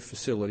pro-life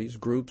facilities,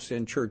 groups,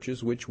 and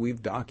churches, which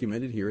we've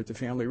documented here at the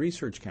Family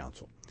Research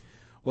Council.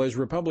 Well, as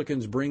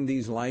Republicans bring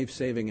these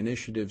life-saving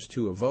initiatives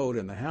to a vote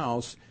in the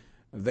House,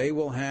 they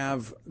will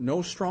have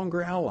no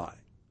stronger ally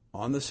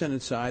on the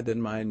Senate side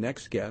than my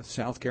next guest,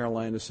 South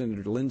Carolina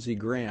Senator Lindsey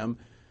Graham.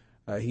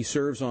 He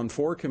serves on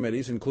 4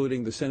 committees,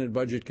 including the Senate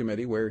Budget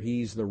Committee, where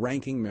he's the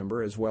ranking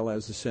member, as well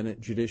as the Senate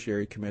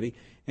Judiciary Committee.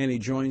 And he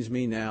joins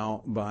me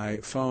now by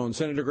phone.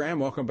 Senator Graham,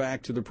 welcome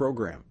back to the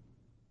program.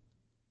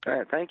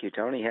 Thank you,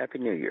 Tony. Happy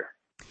New Year.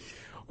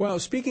 Well,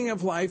 speaking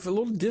of life, a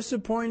little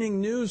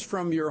disappointing news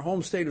from your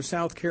home state of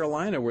South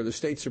Carolina, where the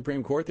state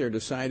Supreme Court there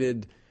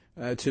decided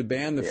to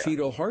ban the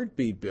fetal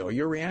heartbeat bill.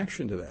 Your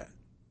reaction to that?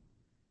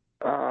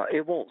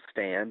 It won't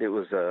stand. It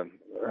was a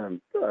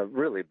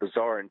really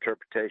bizarre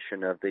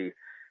interpretation of the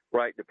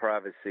right to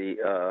privacy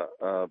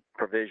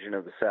provision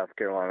of the South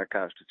Carolina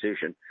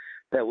Constitution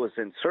that was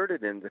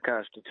inserted in the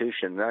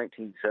Constitution in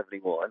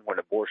 1971 when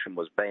abortion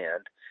was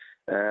banned.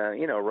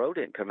 Roe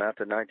didn't come out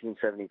to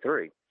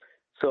 1973.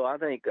 So I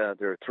think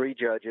there are 3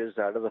 judges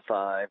out of the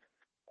 5.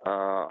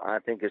 I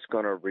think it's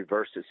going to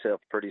reverse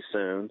itself pretty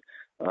soon.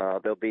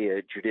 There'll be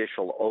a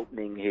judicial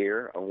opening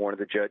here. One of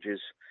the judges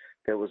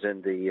that was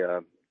in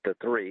the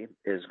 3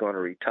 is going to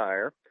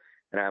retire,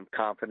 and I'm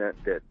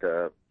confident that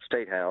the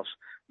State House,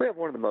 we have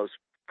one of the most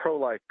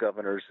pro-life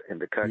governors in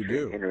the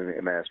country, Henry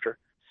McMaster,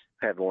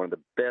 have one of the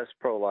best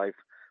pro-life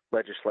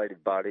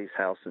legislative bodies,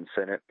 House and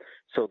Senate.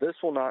 So this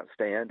will not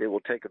stand. It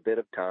will take a bit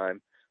of time,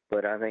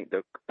 but I think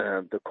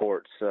the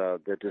courts,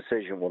 the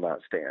decision will not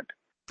stand.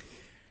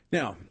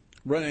 Now,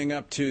 running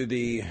up to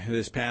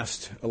this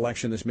past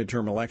election, this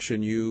midterm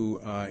election, you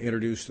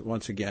introduced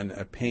once again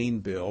a pain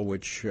bill,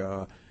 which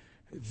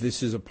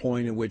this is a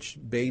point in which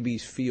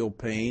babies feel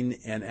pain,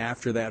 and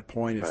after that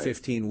point, at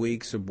 15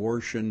 weeks,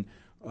 abortion,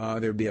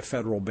 there'd be a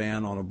federal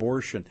ban on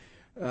abortion.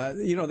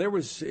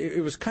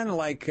 It was kind of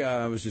like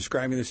I was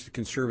describing this to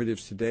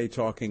conservatives today,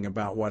 talking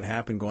about what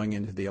happened going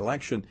into the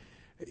election.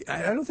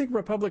 I don't think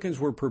Republicans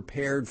were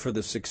prepared for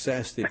the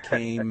success that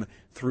came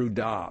through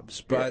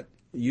Dobbs, but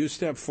you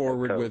stepped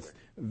forward with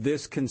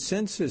this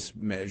consensus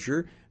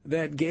measure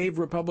that gave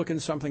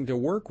Republicans something to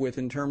work with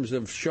in terms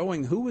of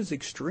showing who was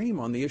extreme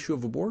on the issue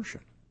of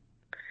abortion.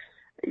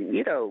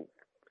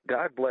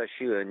 God bless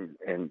you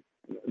and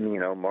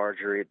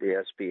Marjorie at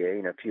the SBA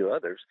and a few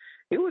others.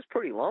 It was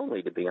pretty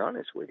lonely, to be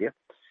honest with you.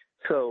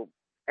 So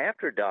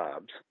after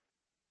Dobbs,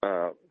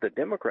 the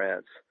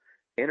Democrats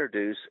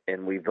introduce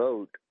and we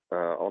vote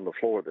on the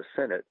floor of the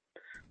Senate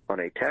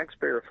on a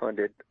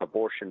taxpayer-funded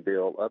abortion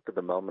bill up to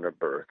the moment of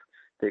birth.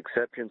 The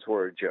exceptions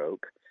were a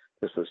joke.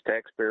 This was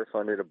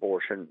taxpayer-funded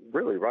abortion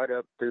really right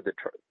up through the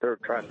 3rd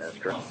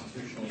trimester,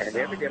 and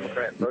every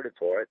Democrat voted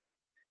for it.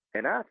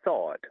 And I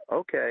thought,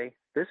 okay,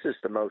 this is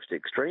the most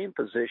extreme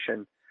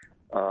position.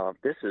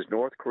 This is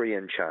North Korea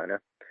and China.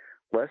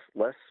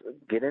 Let's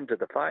get into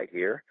the fight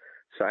here.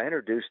 So I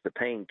introduced the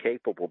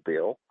pain-capable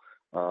bill.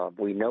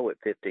 We know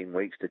at 15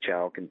 weeks the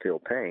child can feel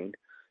pain.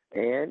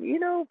 And,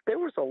 there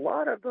was a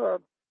lot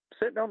of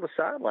sitting on the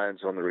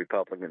sidelines on the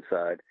Republican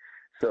side.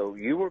 So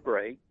you were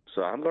great.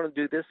 So I'm going to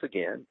do this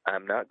again.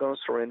 I'm not going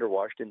to surrender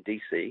Washington,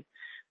 D.C.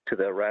 to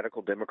the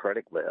radical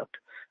Democratic left.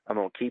 I'm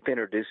going to keep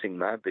introducing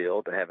my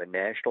bill to have a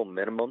national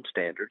minimum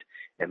standard,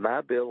 and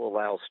my bill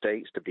allows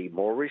states to be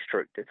more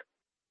restrictive.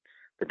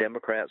 The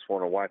Democrats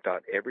want to wipe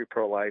out every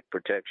pro-life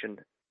protection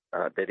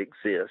that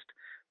exists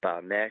by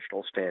a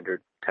national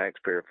standard,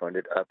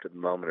 taxpayer-funded up to the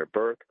moment of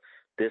birth.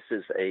 This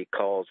is a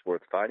cause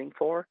worth fighting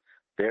for.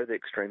 They're the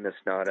extremists,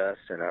 not us,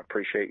 and I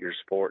appreciate your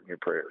support and your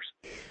prayers.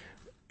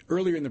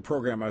 Earlier in the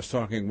program, I was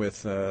talking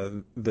with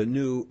the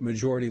new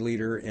majority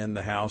leader in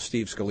the House,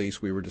 Steve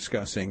Scalise. We were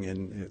discussing,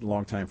 and a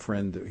longtime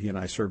friend, he and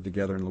I served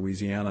together in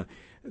Louisiana.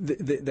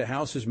 The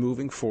House is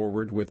moving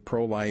forward with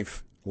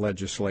pro-life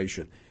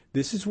legislation.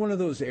 This is one of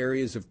those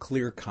areas of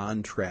clear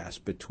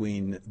contrast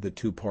between the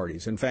two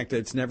parties. In fact,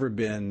 it's never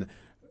been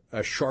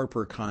a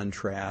sharper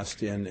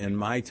contrast in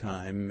my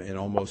time, in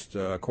almost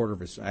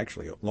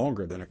actually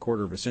longer than a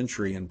quarter of a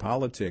century in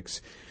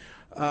politics.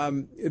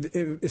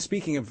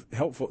 Speaking of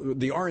helpful,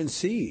 the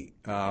RNC,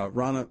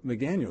 Ronna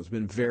McDaniel, has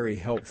been very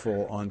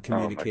helpful on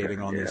communicating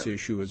on this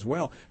issue as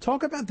well.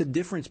 Talk about the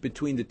difference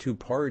between the two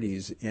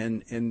parties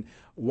and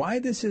why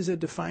this is a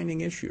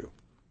defining issue.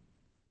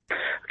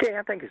 Okay,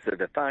 I think it's a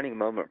defining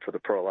moment for the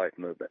pro-life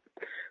movement.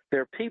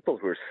 There are people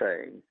who are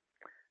saying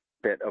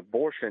that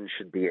abortion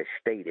should be a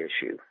state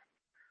issue.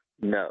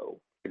 No,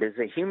 it is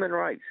a human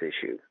rights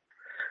issue.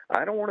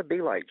 I don't want to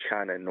be like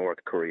China and North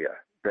Korea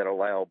that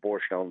allow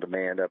abortion on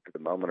demand up to the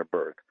moment of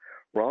birth.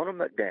 Ronna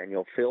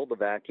McDaniel filled the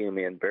vacuum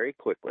in very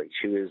quickly.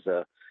 She was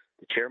the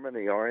chairman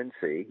of the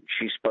RNC.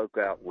 She spoke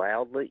out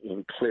loudly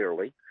and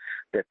clearly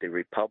that the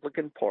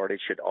Republican Party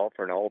should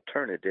offer an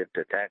alternative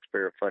to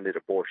taxpayer-funded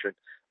abortion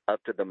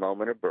up to the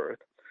moment of birth.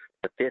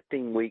 The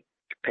 15-week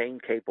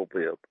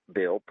pain-capable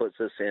bill puts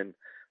us in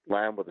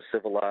line with a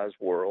civilized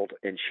world,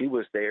 and she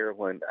was there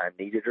when I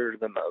needed her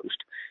the most.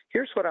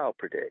 Here's what I'll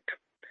predict.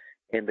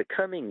 In the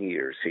coming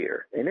years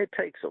here, and it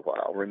takes a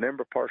while.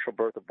 Remember, partial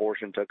birth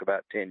abortion took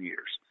about 10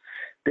 years.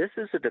 This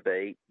is a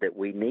debate that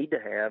we need to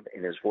have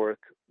and is worth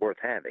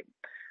having.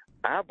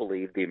 I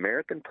believe the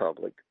American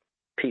public,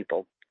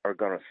 people are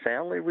going to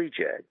soundly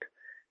reject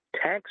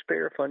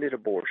taxpayer-funded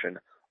abortion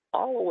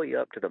all the way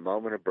up to the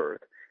moment of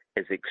birth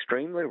is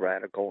extremely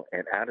radical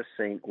and out of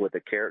sync with the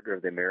character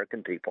of the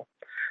American people.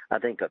 I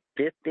think a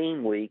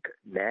 15-week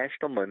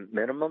national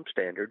minimum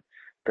standard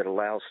that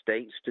allows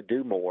states to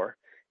do more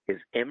is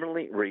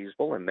eminently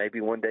reasonable, and maybe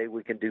one day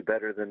we can do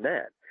better than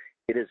that.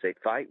 It is a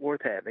fight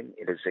worth having.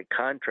 It is a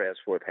contrast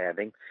worth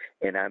having,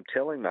 and I'm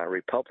telling my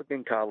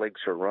Republican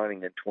colleagues who are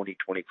running in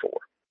 2024,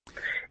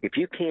 if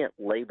you can't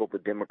label the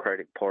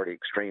Democratic Party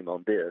extreme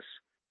on this,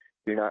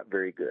 you're not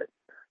very good.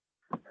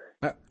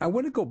 I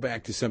want to go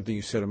back to something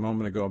you said a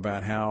moment ago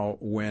about how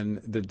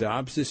when the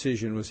Dobbs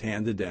decision was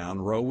handed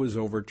down, Roe was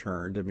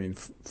overturned,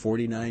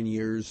 49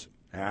 years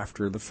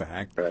after the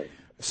fact, right.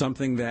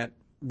 Something that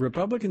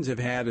Republicans have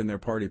had in their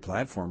party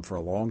platform for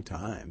a long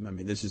time.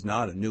 This is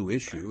not a new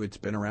issue. It's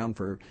been around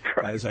for,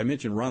 as I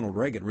mentioned, Ronald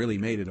Reagan really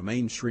made it a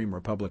mainstream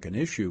Republican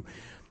issue.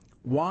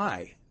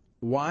 Why?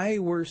 Why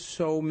were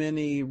so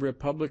many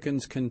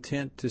Republicans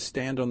content to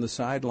stand on the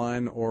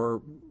sideline,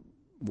 or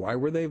why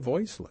were they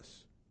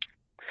voiceless?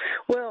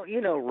 Well,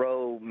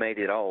 Roe made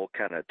it all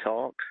kind of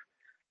talk.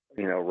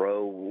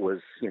 Roe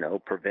was,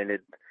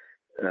 prevented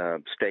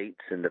states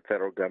and the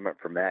federal government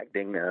from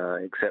acting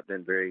except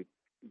in very,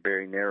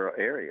 very narrow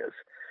areas.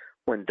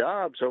 When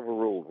Dobbs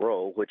overruled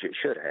Roe, which it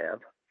should have,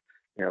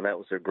 that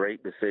was a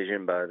great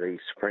decision by the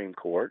Supreme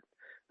Court,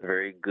 a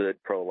very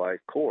good pro-life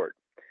court.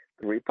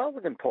 The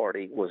Republican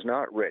Party was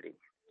not ready.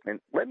 And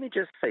let me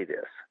just say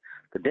this.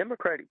 The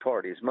Democratic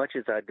Party, as much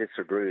as I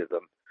disagree with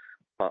them,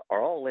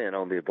 are all in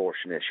on the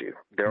abortion issue.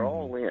 They're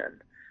all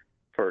in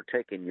for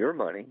taking your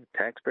money,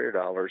 taxpayer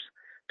dollars,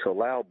 to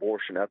allow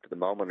abortion up to the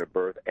moment of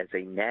birth as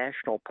a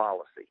national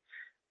policy,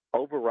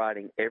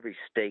 overriding every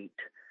state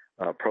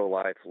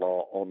pro-life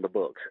law on the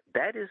books.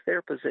 That is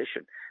their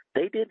position.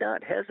 They did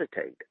not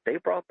hesitate. They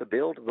brought the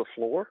bill to the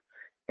floor,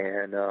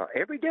 and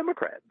every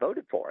Democrat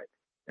voted for it.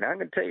 And I'm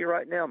going to tell you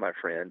right now, my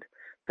friend,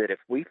 that if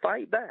we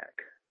fight back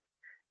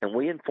and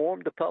we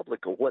inform the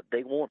public of what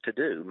they want to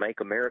do,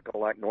 make America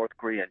like North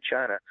Korea and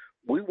China,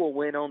 we will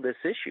win on this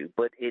issue.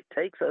 But it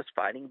takes us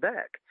fighting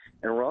back.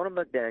 And Ronna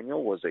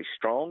McDaniel was a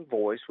strong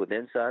voice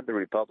inside the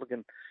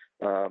Republican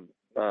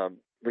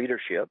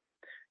leadership.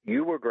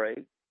 You were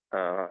great.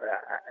 I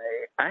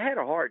had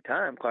a hard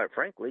time, quite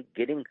frankly,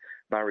 getting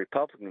my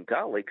Republican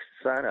colleagues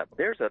to sign up.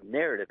 There's a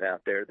narrative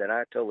out there that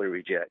I totally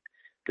reject,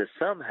 that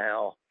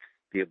somehow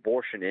the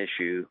abortion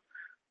issue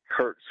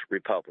hurts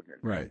Republicans.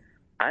 Right.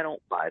 I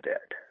don't buy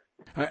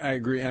that. I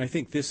agree, and I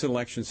think this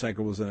election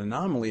cycle was an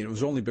anomaly, and it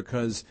was only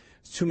because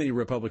too many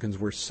Republicans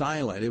were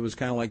silent. It was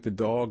kind of like the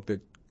dog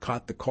that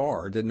caught the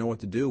car, didn't know what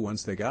to do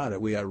once they got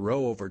it. We had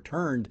Roe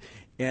overturned,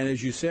 and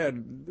as you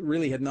said,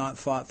 really had not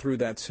thought through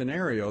that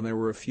scenario, and there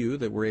were a few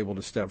that were able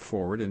to step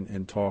forward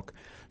and talk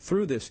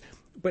through this.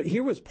 But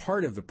here was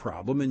part of the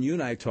problem, and you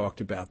and I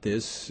talked about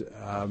this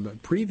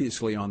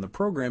previously on the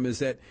program, is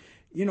that,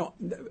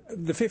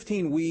 the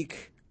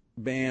 15-week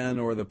ban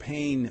or the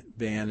pain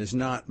ban is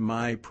not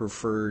my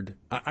preferred.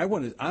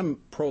 I'm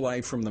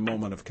pro-life from the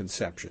moment of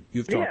conception.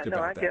 You've talked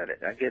about that.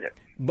 I get it.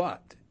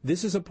 But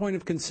this is a point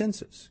of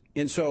consensus.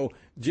 And so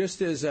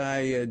just as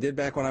I did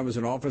back when I was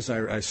in office,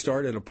 I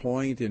started a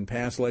point in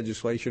past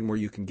legislation where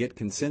you can get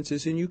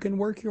consensus and you can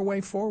work your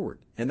way forward.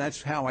 And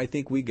that's how I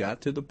think we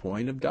got to the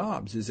point of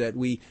Dobbs, is that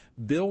we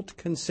built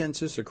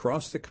consensus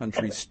across the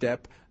country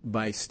step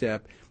by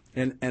step.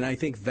 And I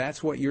think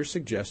that's what you're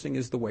suggesting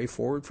is the way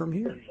forward from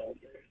here.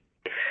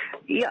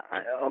 Yeah,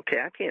 okay,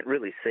 I can't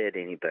really say it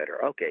any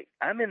better. Okay,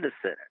 I'm in the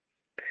Senate.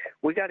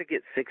 We got to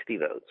get 60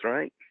 votes,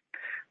 right?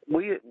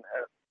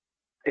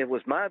 It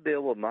was my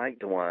bill with Mike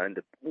DeWine,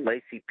 the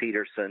Lacey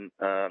Peterson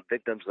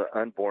Victims of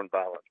Unborn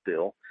Violence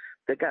bill,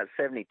 that got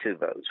 72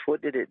 votes.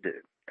 What did it do?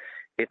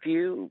 If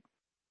you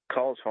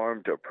cause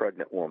harm to a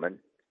pregnant woman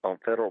on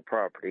federal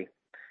property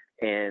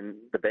and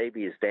the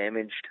baby is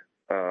damaged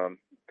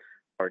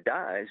or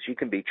dies, you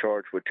can be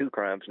charged with 2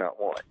 crimes,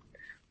 not 1.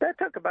 That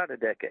took about a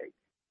decade.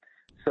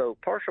 So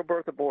partial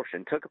birth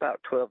abortion took about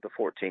 12 to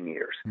 14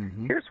 years.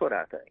 Mm-hmm. Here's what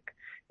I think.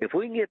 If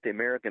we can get the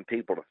American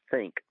people to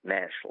think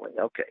nationally,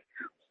 okay,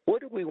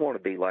 what do we want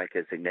to be like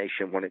as a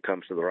nation when it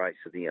comes to the rights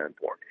of the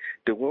unborn?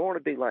 Do we want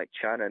to be like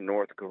China and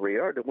North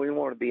Korea, or do we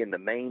want to be in the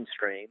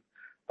mainstream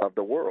of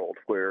the world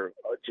where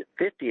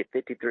 50 of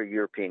 53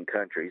 European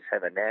countries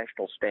have a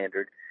national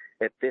standard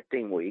at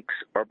 15 weeks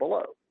or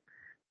below?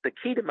 The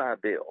key to my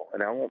bill,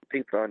 and I want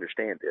people to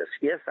understand this,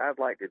 yes, I'd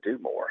like to do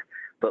more,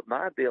 but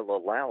my bill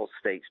allows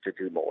states to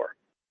do more.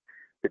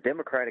 The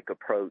Democratic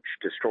approach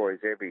destroys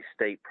every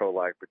state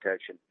pro-life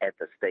protection at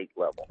the state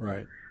level.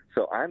 Right.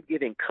 So I'm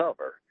giving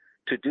cover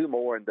to do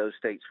more in those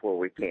states where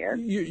we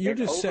can. You're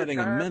just setting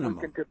a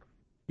minimum.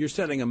 You're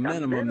setting a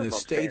minimum the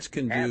states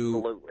can do.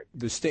 Absolutely.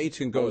 The states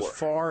can go as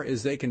far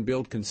as they can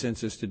build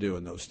consensus to do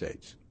in those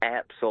states.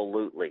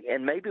 Absolutely.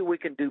 And maybe we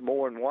can do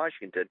more in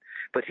Washington.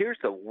 But here's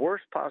the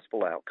worst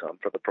possible outcome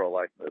for the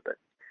pro-life movement.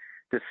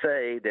 To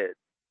say that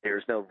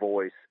there's no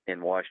voice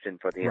in Washington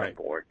for the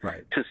unborn,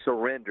 to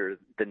surrender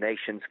the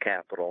nation's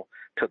capital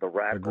to the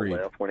radical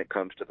left when it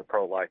comes to the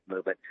pro-life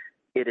movement.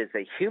 It is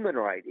a human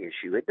right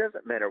issue. It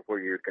doesn't matter where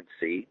you're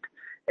conceived.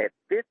 At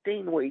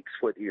 15 weeks,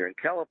 whether you're in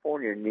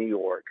California or New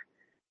York,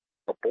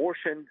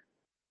 abortion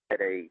at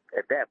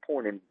that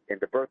point in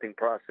the birthing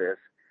process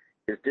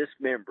is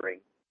dismembering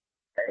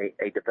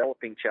a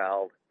developing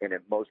child in a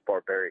most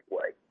barbaric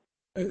way.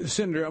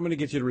 Senator, I'm going to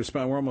get you to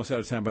respond. We're almost out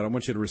of time, but I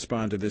want you to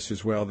respond to this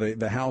as well.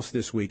 The House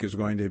this week is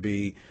going to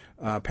be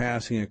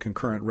passing a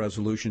concurrent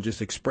resolution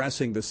just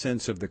expressing the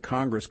sense of the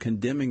Congress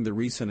condemning the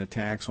recent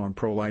attacks on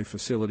pro-life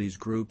facilities,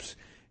 groups,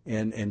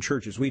 and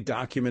churches. We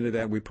documented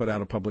that. We put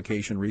out a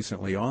publication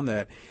recently on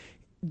that.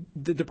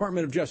 The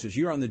Department of Justice,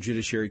 you're on the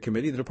Judiciary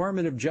Committee. The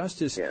Department of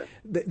Justice, yes.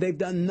 They've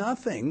done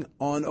nothing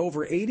on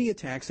over 80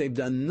 attacks. They've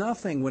done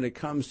nothing when it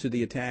comes to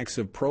the attacks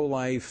of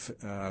pro-life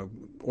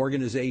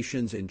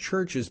organizations and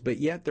churches, but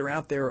yet they're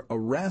out there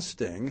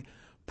arresting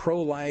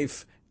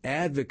pro-life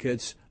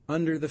advocates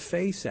under the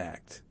FACE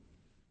Act.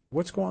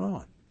 What's going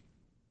on?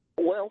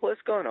 Well,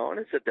 what's going on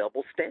is a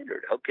double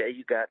standard. Okay,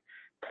 you got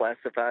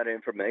classified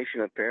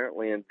information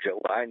apparently in Joe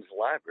Biden's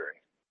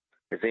library.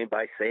 Has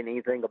anybody said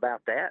anything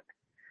about that?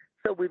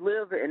 So we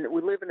live in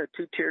a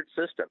two-tiered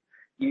system.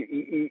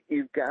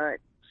 You've got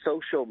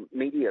social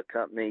media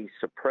companies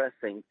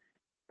suppressing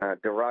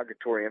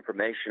derogatory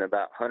information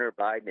about Hunter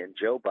Biden and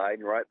Joe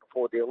Biden right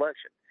before the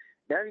election.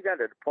 Now you've got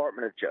a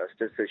Department of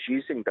Justice that's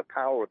using the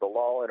power of the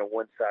law in a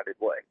one-sided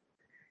way.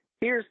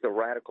 Here's the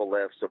radical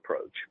left's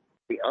approach.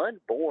 The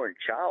unborn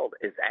child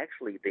is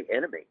actually the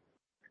enemy.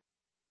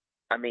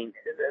 I mean,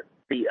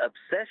 the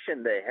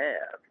obsession they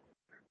have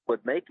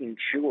with making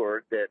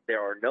sure that there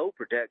are no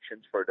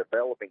protections for a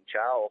developing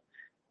child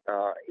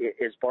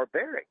is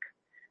barbaric.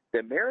 The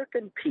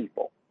American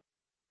people,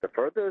 the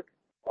further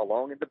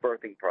along in the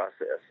birthing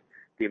process,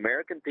 the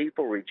American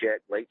people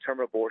reject late-term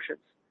abortions.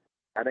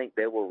 I think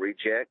they will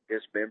reject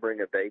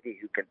dismembering a baby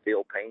who can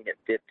feel pain at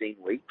 15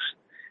 weeks.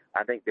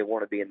 I think they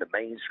want to be in the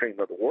mainstream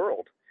of the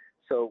world.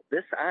 So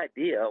this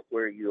idea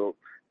where you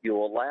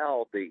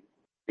allow the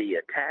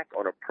attack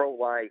on a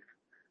pro-life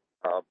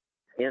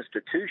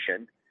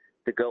institution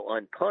to go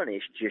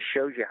unpunished just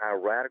shows you how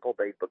radical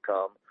they've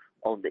become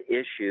on the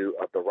issue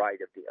of the right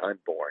of the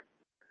unborn.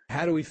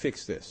 How do we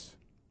fix this?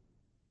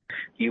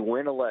 You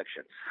win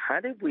elections. How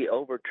did we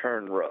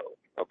overturn Roe?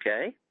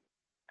 Okay?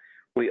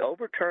 We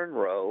overturned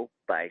Roe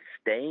by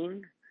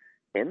staying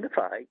in the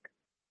fight,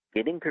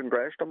 getting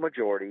congressional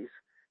majorities.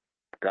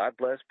 God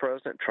bless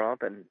President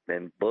Trump and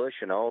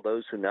Bush and all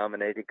those who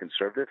nominated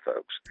conservative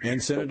folks.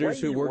 And senators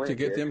who worked to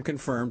get them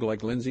confirmed,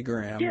 like Lindsey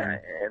Graham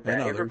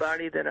and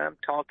everybody that I'm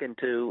talking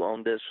to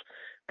on this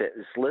that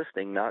is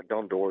listening knocked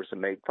on doors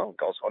and made phone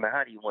calls. Well, now,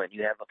 how do you win?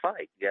 You have a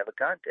fight. You have a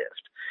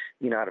contest.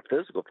 You're not a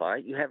physical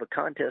fight. You have a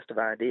contest of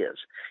ideas.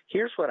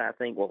 Here's what I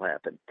think will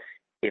happen.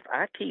 If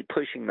I keep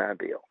pushing my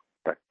bill,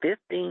 a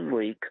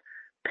 15-week,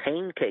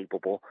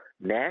 pain-capable,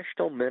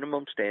 national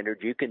minimum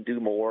standard, you can do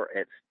more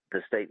at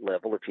the state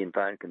level if you can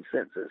find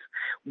consensus,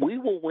 we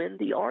will win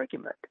the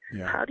argument.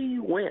 Yeah. How do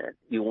you win?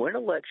 You win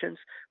elections,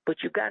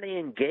 but you've got to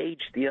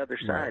engage the other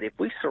side. Right. If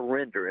we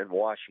surrender in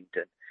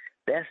Washington,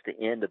 that's the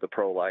end of the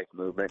pro-life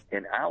movement,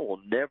 and I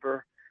will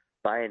never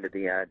buy into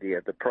the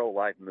idea the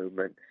pro-life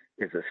movement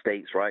is a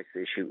states' rights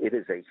issue. It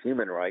is a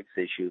human rights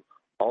issue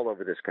all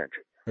over this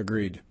country.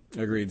 Agreed.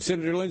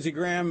 Senator Lindsey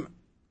Graham,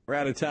 we're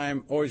out of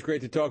time. Always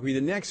great to talk with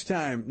you. Next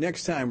time,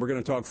 we're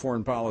going to talk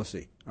foreign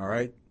policy, all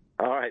right?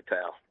 All right,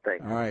 pal.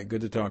 Thanks. All right,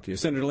 good to talk to you.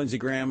 Senator Lindsey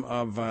Graham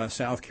of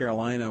South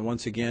Carolina,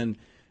 once again,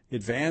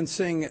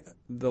 advancing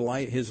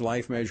his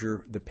life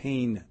measure, the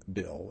pain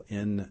bill,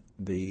 in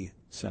the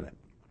Senate.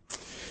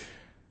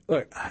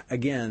 Look,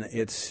 again,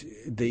 it's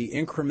the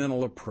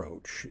incremental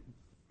approach,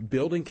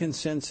 building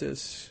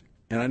consensus,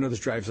 and I know this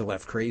drives the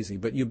left crazy,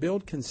 but you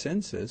build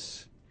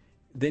consensus,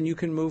 then you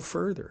can move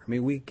further. I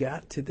mean, we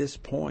got to this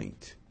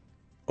point,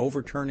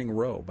 overturning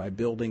Roe by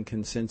building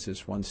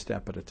consensus one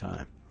step at a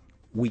time.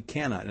 We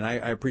cannot, and I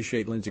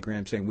appreciate Lindsey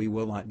Graham saying we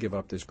will not give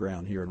up this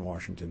ground here in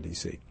Washington,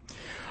 D.C. All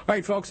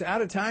right, folks,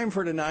 out of time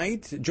for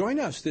tonight. Join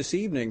us this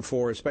evening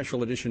for a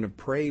special edition of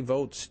Pray,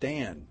 Vote,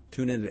 Stand.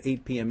 Tune in at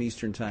 8 p.m.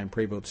 Eastern Time,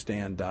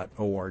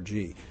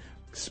 prayvotestand.org.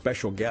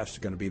 Special guests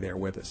are going to be there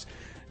with us.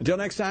 Until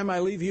next time, I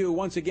leave you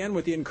once again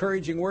with the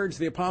encouraging words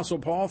of the Apostle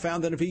Paul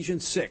found in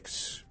Ephesians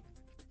 6.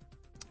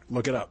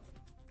 Look it up.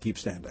 Keep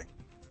standing.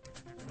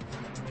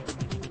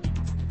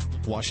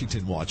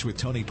 Washington Watch with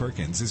Tony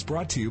Perkins is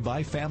brought to you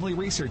by Family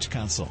Research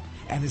Council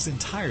and is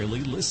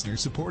entirely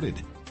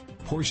listener-supported.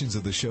 Portions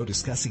of the show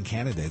discussing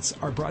candidates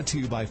are brought to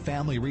you by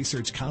Family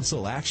Research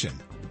Council Action.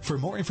 For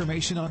more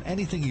information on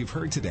anything you've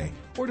heard today,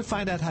 or to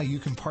find out how you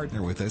can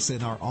partner with us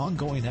in our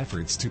ongoing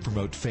efforts to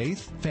promote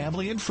faith,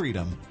 family, and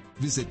freedom,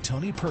 visit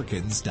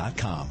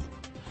TonyPerkins.com.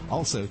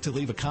 Also, to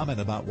leave a comment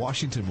about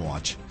Washington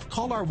Watch,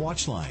 call our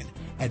watch line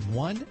at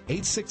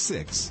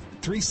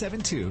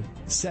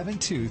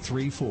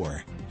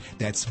 1-866-372-7234.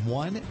 That's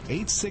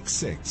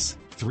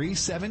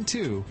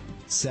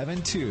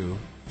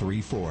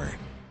 1-866-372-7234.